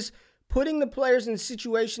coaches putting the players in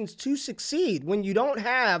situations to succeed. When you don't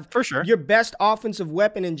have your best offensive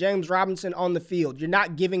weapon in James Robinson on the field, you're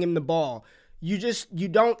not giving him the ball. You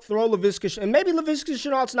don't throw Laviska, and maybe Laviska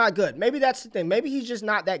Shenault's not good. Maybe that's the thing. Maybe he's just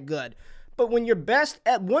not that good. But when you're best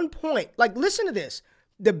at one point, like, listen to this,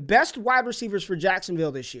 the best wide receivers for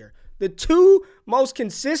Jacksonville this year, the 2 most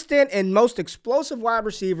consistent and most explosive wide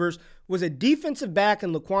receivers was a defensive back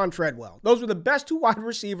and Laquan Treadwell. Those were the best 2 wide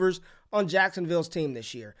receivers on Jacksonville's team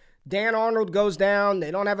this year. Dan Arnold goes down.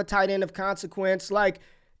 They don't have a tight end of consequence. Like,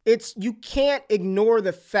 you can't ignore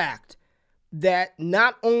the fact that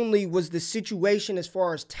not only was the situation as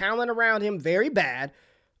far as talent around him very bad,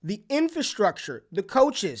 the infrastructure, the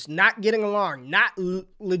coaches not getting along, not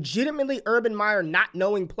legitimately Urban Meyer not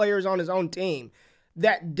knowing players on his own team,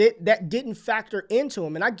 that didn't factor into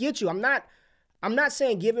him. And I get you. I'm not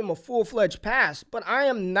saying give him a full-fledged pass, but I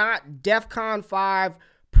am not DEFCON 5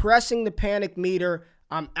 pressing the panic meter.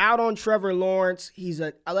 I'm out on Trevor Lawrence.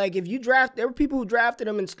 There were people who drafted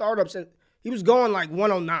him in startups and he was going like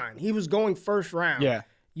 109. He was going first round. Yeah.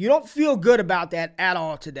 You don't feel good about that at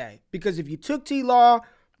all today, because if you took T-Law,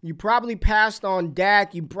 you probably passed on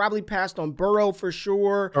Dak. You probably passed on Burrow for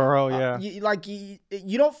sure. Burrow, yeah.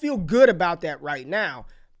 You don't feel good about that right now,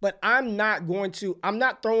 but I'm not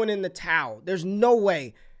throwing in the towel. There's no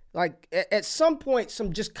way. Like, at some point,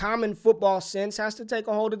 some just common football sense has to take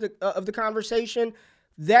a hold of the conversation.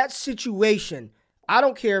 That situation, I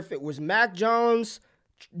don't care if it was Mac Jones,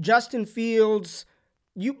 Justin Fields,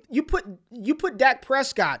 you put Dak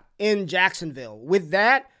Prescott in Jacksonville. With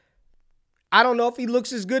that, I don't know if he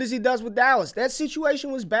looks as good as he does with Dallas. That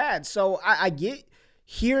situation was bad. So I get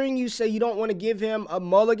hearing you say you don't want to give him a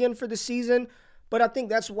mulligan for the season, but I think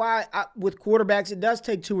that's why with quarterbacks, it does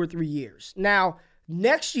take 2 or 3 years. Now,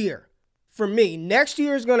 next year, for me, next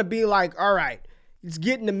year is going to be like, all right, it's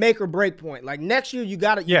getting the make or break point. Like, next year, you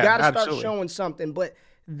got to start showing something. But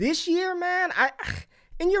this year, man,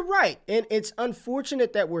 and you're right. And it's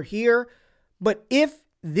unfortunate that we're here. But if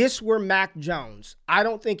this were Mac Jones, I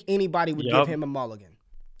don't think anybody would give him a mulligan.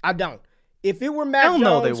 I don't. If it were Mac Hell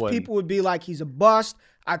no, they Jones, wouldn't. people would be like, he's a bust.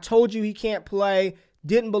 I told you he can't play.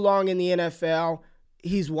 Didn't belong in the NFL.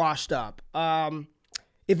 He's washed up.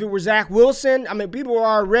 If it were Zach Wilson, I mean, people were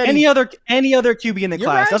already Any other QB in the You're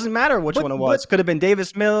class. right. Doesn't matter which one it was. Could have been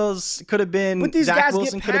Davis Mills. Could have been But these Zach guys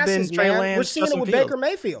Wilson. get Could have been passes, Trey man. Lance. We're seeing Justin it with Fields. Baker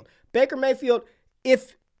Mayfield. Baker Mayfield,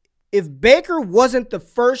 if Baker wasn't the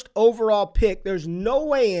first overall pick, there's no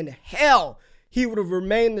way in hell he would have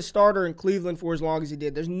remained the starter in Cleveland for as long as he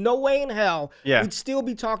did. There's no way in hell we'd still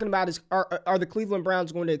be talking about are the Cleveland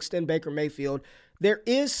Browns going to extend Baker Mayfield. There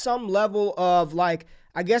is some level of like,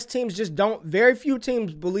 I guess teams just don't, very few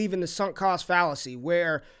teams believe in the sunk cost fallacy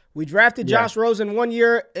where we drafted Josh Rosen 1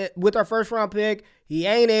 year with our first round pick. He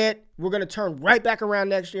ain't it. We're going to turn right back around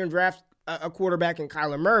next year and draft a quarterback in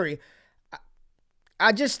Kyler Murray.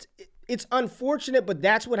 It's unfortunate, but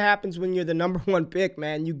that's what happens when you're the number one pick,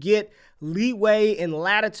 man. You get leeway and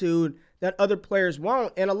latitude that other players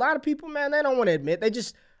won't. And a lot of people, man, they don't want to admit.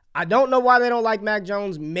 I don't know why they don't like Mac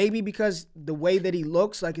Jones. Maybe because the way that he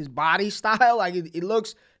looks, like his body style, like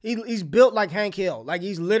he's built like Hank Hill. Like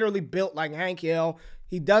he's literally built like Hank Hill.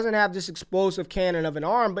 He doesn't have this explosive cannon of an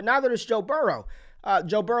arm, but neither does Joe Burrow.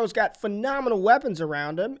 Joe Burrow's got phenomenal weapons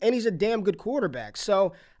around him, and he's a damn good quarterback.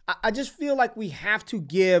 So I just feel like we have to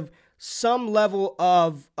give some level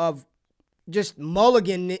of just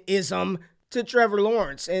mulliganism to Trevor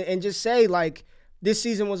Lawrence and just say, like, this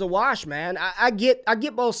season was a wash, man. I get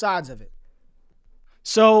both sides of it.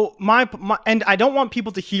 So and I don't want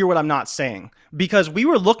people to hear what I'm not saying because we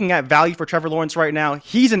were looking at value for Trevor Lawrence right now.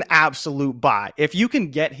 He's an absolute buy. If you can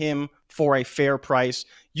get him for a fair price,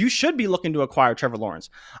 you should be looking to acquire Trevor Lawrence.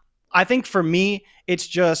 I think for me, it's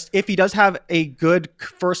just if he does have a good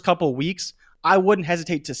first couple of weeks, I wouldn't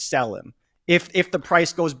hesitate to sell him. If the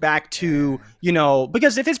price goes back to,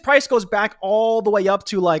 because if his price goes back all the way up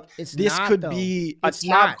to like be a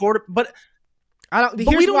top quarter, but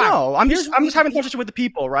we don't know. I'm just having a conversation with the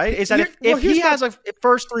people, right? Is that if he has a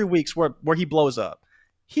first 3 weeks where he blows up,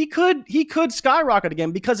 he could skyrocket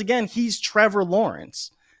again because again he's Trevor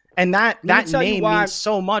Lawrence, and that name means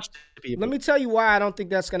so much to people. Let me tell you why I don't think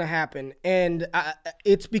that's going to happen, and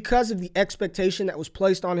it's because of the expectation that was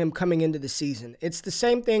placed on him coming into the season. It's the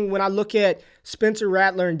same thing when I look at Spencer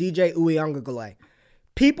Rattler and DJ Uiagalelei.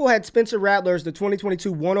 People had Spencer Rattler as the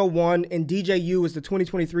 2022 101 and DJU as the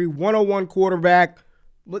 2023 101 quarterback.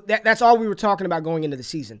 That's all we were talking about going into the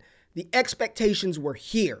season. The expectations were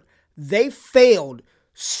here. They failed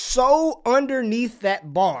so underneath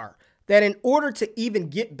that bar that in order to even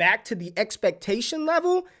get back to the expectation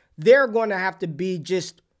level, they're going to have to be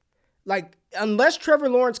just like, unless Trevor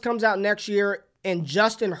Lawrence comes out next year and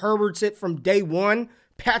Justin Herbert's it from day one,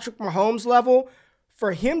 Patrick Mahomes level,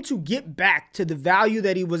 for him to get back to the value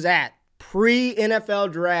that he was at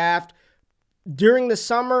pre-NFL draft during the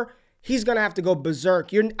summer, he's going to have to go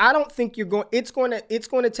berserk. I don't think it's going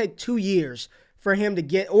to take 2 years for him to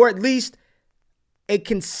get, or at least a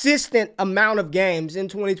consistent amount of games in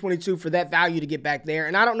 2022 for that value to get back there.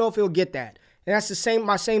 And I don't know if he'll get that. And that's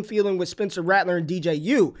my same feeling with Spencer Rattler and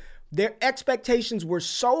DJU. Their expectations were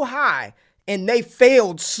so high and they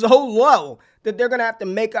failed so low that they're going to have to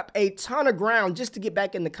make up a ton of ground just to get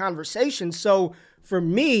back in the conversation. So for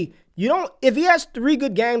me, if he has 3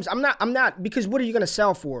 good games, I'm not, because what are you going to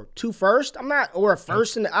sell for? 2 first? Or a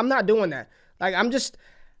first, and I'm not doing that. Like,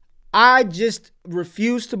 I just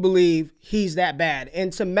refuse to believe he's that bad.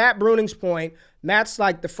 And to Matt Bruning's point, Matt's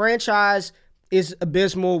like, the franchise is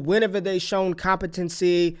abysmal whenever they've shown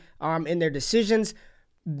competency in their decisions.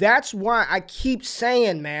 That's why I keep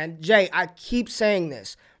saying, man, Jay, I keep saying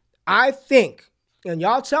this. I think, and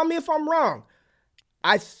y'all tell me if I'm wrong,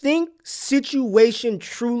 I think situation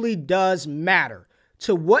truly does matter.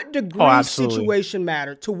 To what degree situation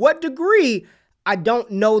matter? To what degree, I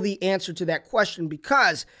don't know the answer to that question,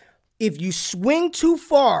 because if you swing too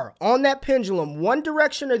far on that pendulum, one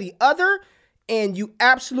direction or the other, and you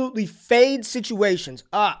absolutely fade situations.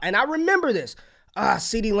 And I remember this.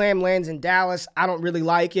 CeeDee Lamb lands in Dallas. I don't really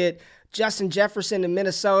like it. Justin Jefferson in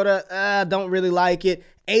Minnesota. Don't really like it.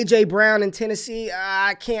 A.J. Brown in Tennessee.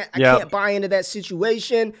 I can't buy into that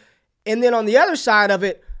situation. And then on the other side of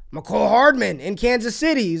it, McCall Hardman in Kansas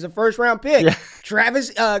City. He's a first-round pick.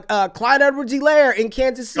 Yeah. Clyde Edwards-Helaire in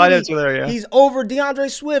Kansas City. He's over DeAndre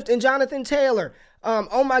Swift and Jonathan Taylor.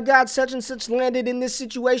 Oh my God, such and such landed in this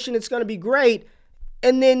situation. It's going to be great.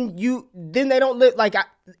 And then they don't live like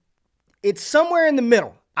it's somewhere in the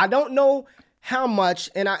middle. I don't know how much,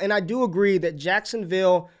 and I do agree that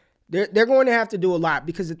Jacksonville, they're going to have to do a lot,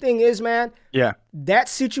 because the thing is, man, that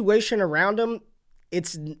situation around them,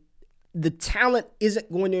 the talent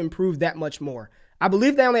isn't going to improve that much more. I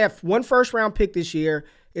believe they only have 1 first-round pick this year,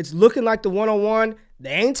 It's looking like the 101.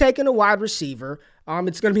 They ain't taking a wide receiver.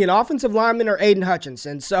 It's going to be an offensive lineman or Aiden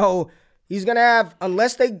Hutchinson. So he's going to have,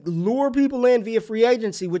 unless they lure people in via free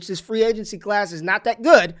agency, which this free agency class is not that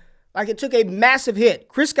good, like it took a massive hit.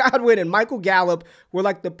 Chris Godwin and Michael Gallup were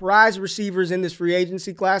like the prize receivers in this free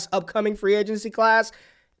agency class, upcoming free agency class.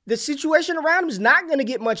 The situation around them is not going to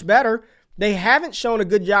get much better. They haven't shown a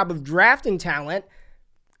good job of drafting talent.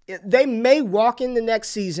 They may walk in the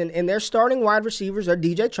next season and their starting wide receivers are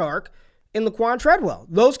DJ Chark and Laquan Treadwell.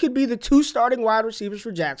 Those could be the two starting wide receivers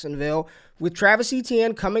for Jacksonville, with Travis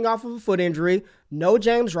Etienne coming off of a foot injury, no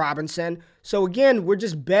James Robinson. So again, we're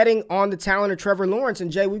just betting on the talent of Trevor Lawrence.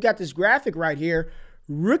 And Jay, we've got this graphic right here.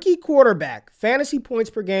 Rookie quarterback, fantasy points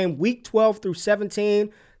per game, week 12 through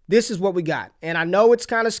 17. This is what we got. And I know it's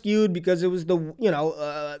kind of skewed because it was the,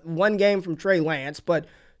 one game from Trey Lance. But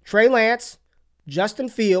Trey Lance, Justin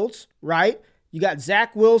Fields, right? You got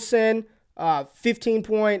Zach Wilson,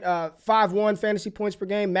 15.51 fantasy points per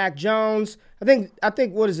game. Mac Jones. I think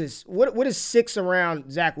what is this? What is 6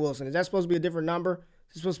 around Zach Wilson? Is that supposed to be a different number?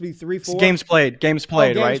 Is it supposed to be 3, 4? Games played, games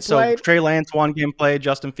right? Played. So Trey Lance, 1 game played,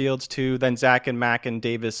 Justin Fields, 2, then Zach and Mac and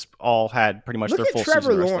Davis all had pretty much their full season. Look at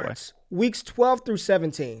Trevor Lawrence, weeks 12 through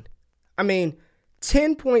 17. I mean,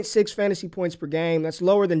 10.6 fantasy points per game. That's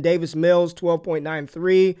lower than Davis Mills,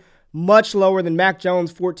 12.93. Much lower than Mac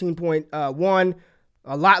Jones, 14.1.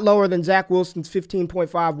 A lot lower than Zach Wilson's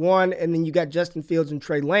 15.51. And then you got Justin Fields and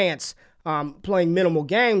Trey Lance playing minimal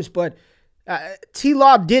games. But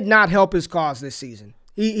T-Law did not help his cause this season.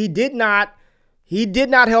 He did not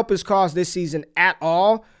help his cause this season at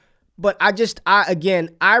all. But I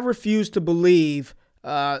refuse to believe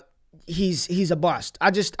he's a bust.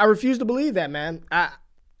 I refuse to believe that, man.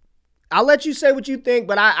 I'll let you say what you think,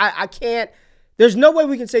 but I can't. There's no way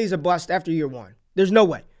we can say he's a bust after year 1. There's no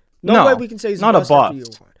way. No way we can say he's a bust after year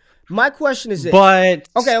 1. My question is this. But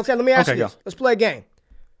okay, let me ask you this. Let's play a game.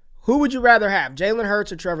 Who would you rather have, Jalen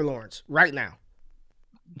Hurts or Trevor Lawrence right now?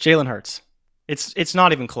 Jalen Hurts. It's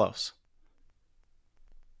not even close.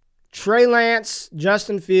 Trey Lance,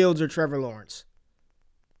 Justin Fields, or Trevor Lawrence?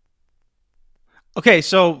 Okay,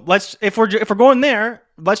 so if we're going there,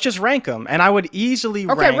 let's just rank them, and I would easily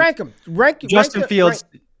rank them. Justin Fields.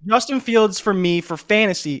 Justin Fields for me for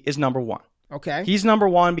fantasy is number 1. Okay, he's number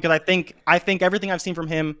 1 because I think everything I've seen from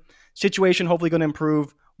him, situation hopefully going to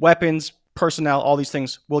improve, weapons, personnel, all these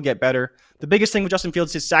things will get better. The biggest thing with Justin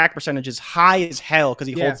Fields, his sack percentage is high as hell because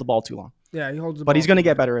he holds the ball too long. Yeah, he holds the ball. But he's going to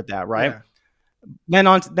get better at that, right?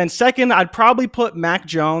 Yeah. Then second, I'd probably put Mac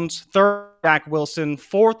Jones. Third, Zach Wilson.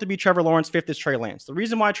 Fourth to be Trevor Lawrence. Fifth is Trey Lance. The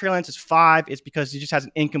reason why Trey Lance is 5 is because he just has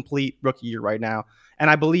an incomplete rookie year right now. And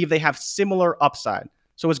I believe they have similar upside.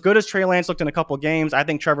 So as good as Trey Lance looked in a couple of games, I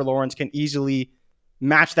think Trevor Lawrence can easily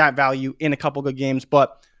match that value in a couple good games.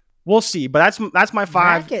 But we'll see. But that's my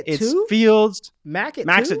 5. Mac at it's 2? Fields. Mac's 2?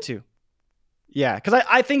 At 2. Yeah, because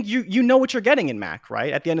I think you know what you're getting in Mac,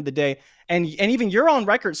 right? At the end of the day. And even you're on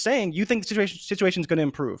record saying you think the situation is going to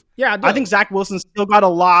improve. Yeah, I do. I think Zach Wilson's still got a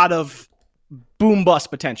lot of boom bust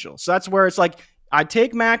potential. So that's where it's like I'd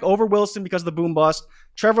take Mac over Wilson because of the boom bust.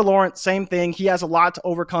 Trevor Lawrence, same thing. He has a lot to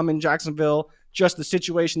overcome in Jacksonville. Just the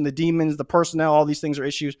situation, the demons, the personnel, all these things are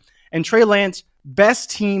issues. And Trey Lance, best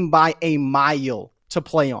team by a mile to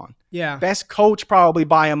play on. Yeah. Best coach probably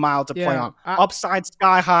by a mile to play on. Upside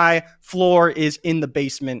sky high, floor is in the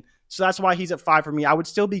basement. So that's why he's at 5 for me. I would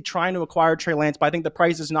still be trying to acquire Trey Lance, but I think the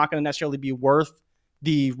price is not going to necessarily be worth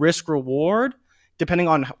the risk reward, depending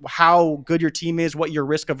on how good your team is, what your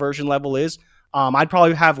risk aversion level is. I'd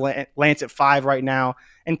probably have Lance at 5 right now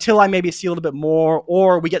until I maybe see a little bit more,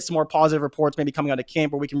 or we get some more positive reports maybe coming out of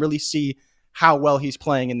camp where we can really see how well he's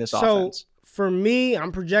playing in this offense. For me,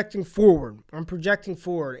 I'm projecting forward.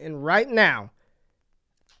 And right now,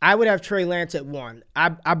 I would have Trey Lance at 1.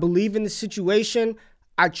 I believe in the situation.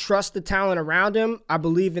 I trust the talent around him. I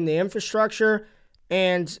believe in the infrastructure.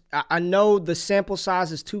 And I know the sample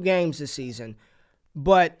size is 2 games this season.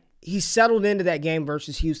 But he settled into that game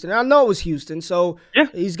versus Houston. And I know it was Houston. So yeah.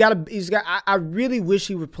 I really wish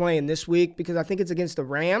he would play in this week because I think it's against the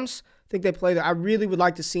Rams. I think they play I really would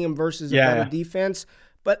like to see him versus a better defense.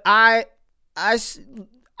 But I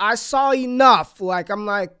saw enough. Like, I'm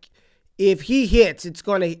like, if he hits, he's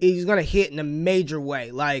gonna hit in a major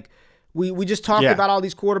way. Like, we just talked about all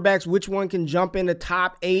these quarterbacks, which one can jump into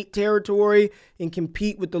top 8 territory and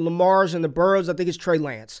compete with the Lamars and the Burrows. I think it's Trey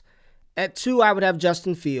Lance. At 2, I would have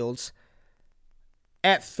Justin Fields.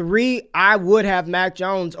 At 3, I would have Mac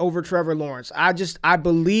Jones over Trevor Lawrence. I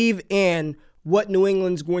believe in what New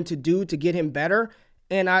England's going to do to get him better.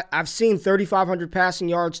 And I've seen 3,500 passing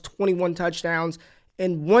yards, 21 touchdowns,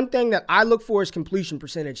 And one thing that I look for is completion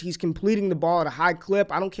percentage. He's completing the ball at a high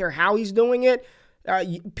clip. I don't care how he's doing it.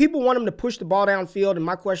 People want him to push the ball downfield, and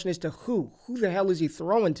my question is to who? Who the hell is he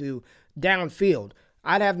throwing to downfield?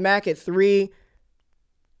 I'd have Mac at 3.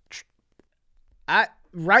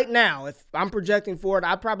 Right now, if I'm projecting for it,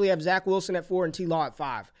 I'd probably have Zach Wilson at 4 and T-Law at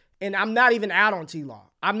 5. And I'm not even out on T-Law.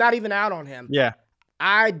 I'm not even out on him. Yeah.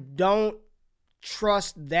 I don't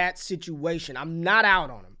trust that situation. I'm not out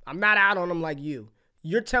on him. I'm not out on him like you.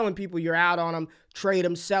 You're telling people you're out on him, trade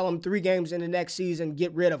him, sell him 3 games in the next season,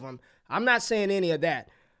 get rid of him. I'm not saying any of that.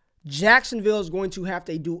 Jacksonville is going to have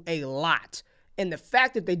to do a lot. And the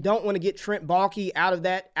fact that they don't want to get Trent Baalke out of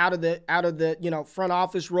the front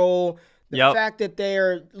office role, the fact that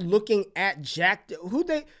they're looking at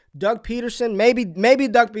Doug Peterson, maybe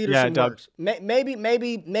Doug Peterson works.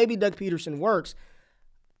 Maybe Doug Peterson works.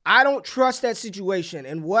 I don't trust that situation.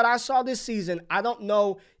 And what I saw this season, I don't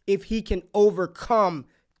know if he can overcome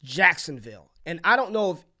Jacksonville. And I don't know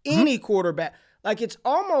if any quarterback, like it's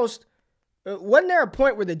almost, wasn't there a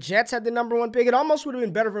point where the Jets had the number 1 pick? It almost would have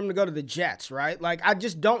been better for him to go to the Jets, right? Like I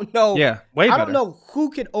just don't know. Yeah, way better. I don't know who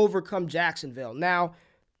could overcome Jacksonville. Now,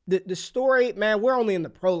 the story, man, we're only in the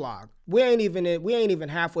prologue. We ain't even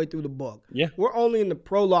halfway through the book. Yeah. We're only in the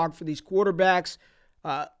prologue for these quarterbacks.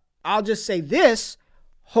 I'll just say this.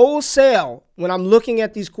 Wholesale, when I'm looking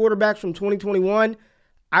at these quarterbacks from 2021,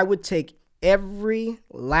 I would take every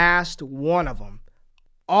last one of them,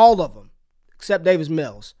 all of them, except Davis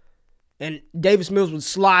Mills. And Davis Mills would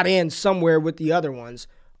slot in somewhere with the other ones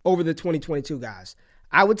over the 2022 guys.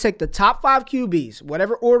 I would take the top 5 QBs,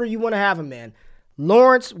 whatever order you want to have them in,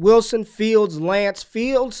 Lawrence, Wilson, Fields, Lance,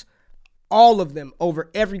 Fields, all of them over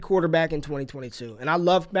every quarterback in 2022. And I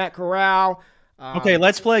love Matt Corral. Okay,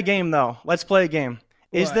 let's play a game, though. Let's play a game.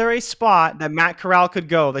 Is there a spot that Matt Corral could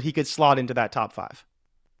go that he could slot into that top 5?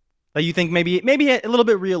 That you think maybe a little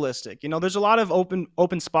bit realistic? You know, there's a lot of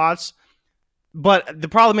open spots, but the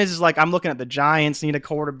problem is like I'm looking at the Giants need a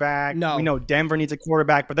quarterback. No. We know Denver needs a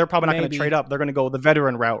quarterback, but they're probably not going to trade up. They're going to go the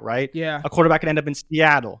veteran route, right? Yeah. A quarterback could end up in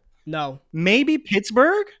Seattle. No. Maybe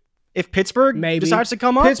Pittsburgh? If Pittsburgh decides to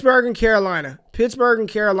come up? Pittsburgh and Carolina.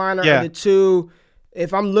 Are the two.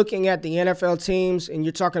 If I'm looking at the NFL teams and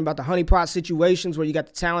you're talking about the honeypot situations where you got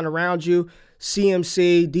the talent around you,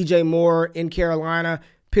 CMC, DJ Moore in Carolina,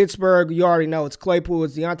 Pittsburgh, you already know it's Claypool,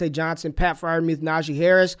 it's Deontay Johnson, Pat Freiermuth, Najee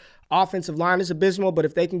Harris. Offensive line is abysmal, but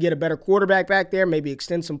if they can get a better quarterback back there, maybe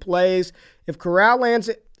extend some plays. If Corral lands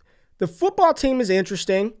it, the football team is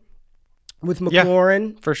interesting with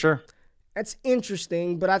McLaurin. Yeah, for sure. That's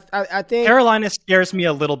interesting, but I think Carolina scares me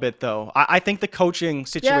a little bit, though. I think the coaching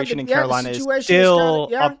situation in Carolina is still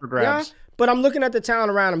up for grabs. Yeah, but I'm looking at the talent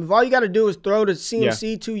around him. If all you got to do is throw to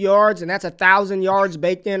CMC 2 yards, and that's 1,000 yards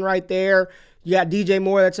baked in right there. You got DJ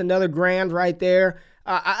Moore, that's another grand right there.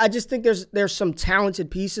 I just think there's some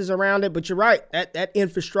talented pieces around it, but you're right. That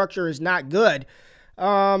infrastructure is not good.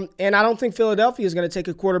 And I don't think Philadelphia is going to take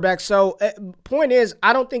a quarterback. So, point is,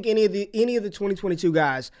 I don't think any of the 2022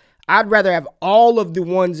 guys. I'd rather have all of the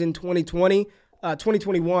ones in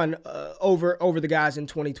 2021 over the guys in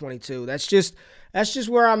 2022. That's just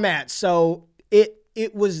where I'm at. So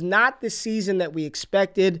it was not the season that we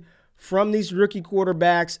expected from these rookie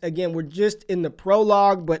quarterbacks. Again, we're just in the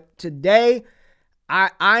prologue, but today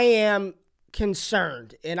I am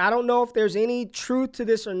concerned, and I don't know if there's any truth to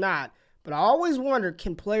this or not. But I always wonder,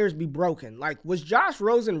 can players be broken? Like, was Josh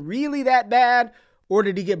Rosen really that bad, or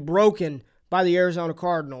did he get broken by the Arizona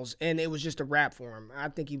Cardinals, and it was just a wrap for him? I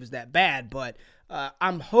think he was that bad, but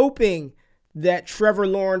I'm hoping that Trevor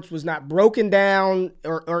Lawrence was not broken down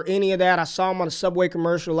or any of that. I saw him on a Subway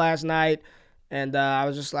commercial last night, and I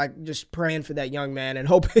was just praying for that young man and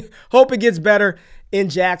hope it gets better in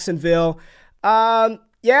Jacksonville.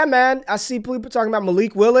 Yeah, man, I see people talking about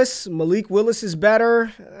Malik Willis. Malik Willis is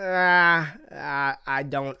better. I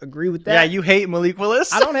don't agree with that. Yeah, you hate Malik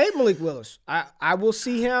Willis? I don't hate Malik Willis. I will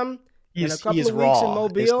see him in a couple of weeks in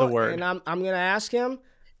Mobile, and I'm going to ask him,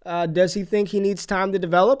 does he think he needs time to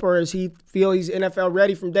develop, or does he feel he's NFL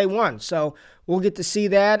ready from day one? So we'll get to see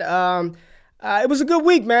that. It was a good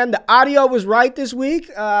week, man. The audio was right this week.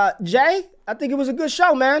 Jay, I think it was a good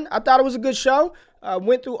show, man. I thought it was a good show.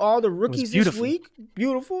 Went through all the rookies this week.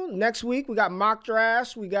 Beautiful. Next week, we got mock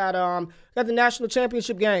drafts. We got the national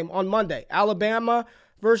championship game on Monday. Alabama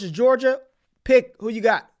versus Georgia. Pick who you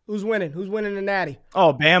got. Who's winning? Who's winning the Natty?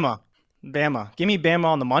 Oh, Bama. Give me Bama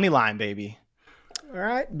on the money line, baby. All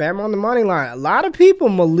right, Bama on the money line. A lot of people,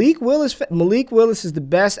 Malik Willis is the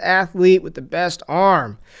best athlete with the best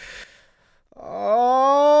arm.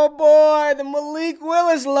 Oh boy, the Malik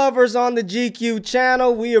Willis lovers on the GQ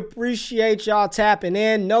channel. We appreciate y'all tapping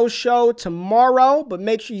in. No show tomorrow, but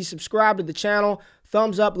make sure you subscribe to the channel.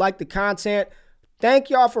 Thumbs up, like the content.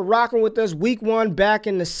 Thank y'all for rocking with us. Week 1 back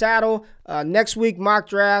in the saddle. Next week, mock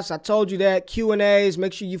drafts. I told you that. Q&As.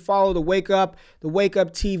 Make sure you follow the Wake Up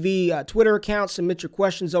TV Twitter account. Submit your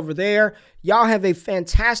questions over there. Y'all have a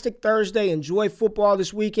fantastic Thursday. Enjoy football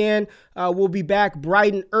this weekend. We'll be back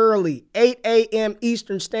bright and early, 8 a.m.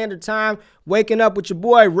 Eastern Standard Time. Waking up with your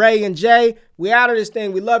boy Ray and Jay. We out of this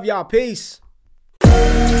thing. We love y'all. Peace.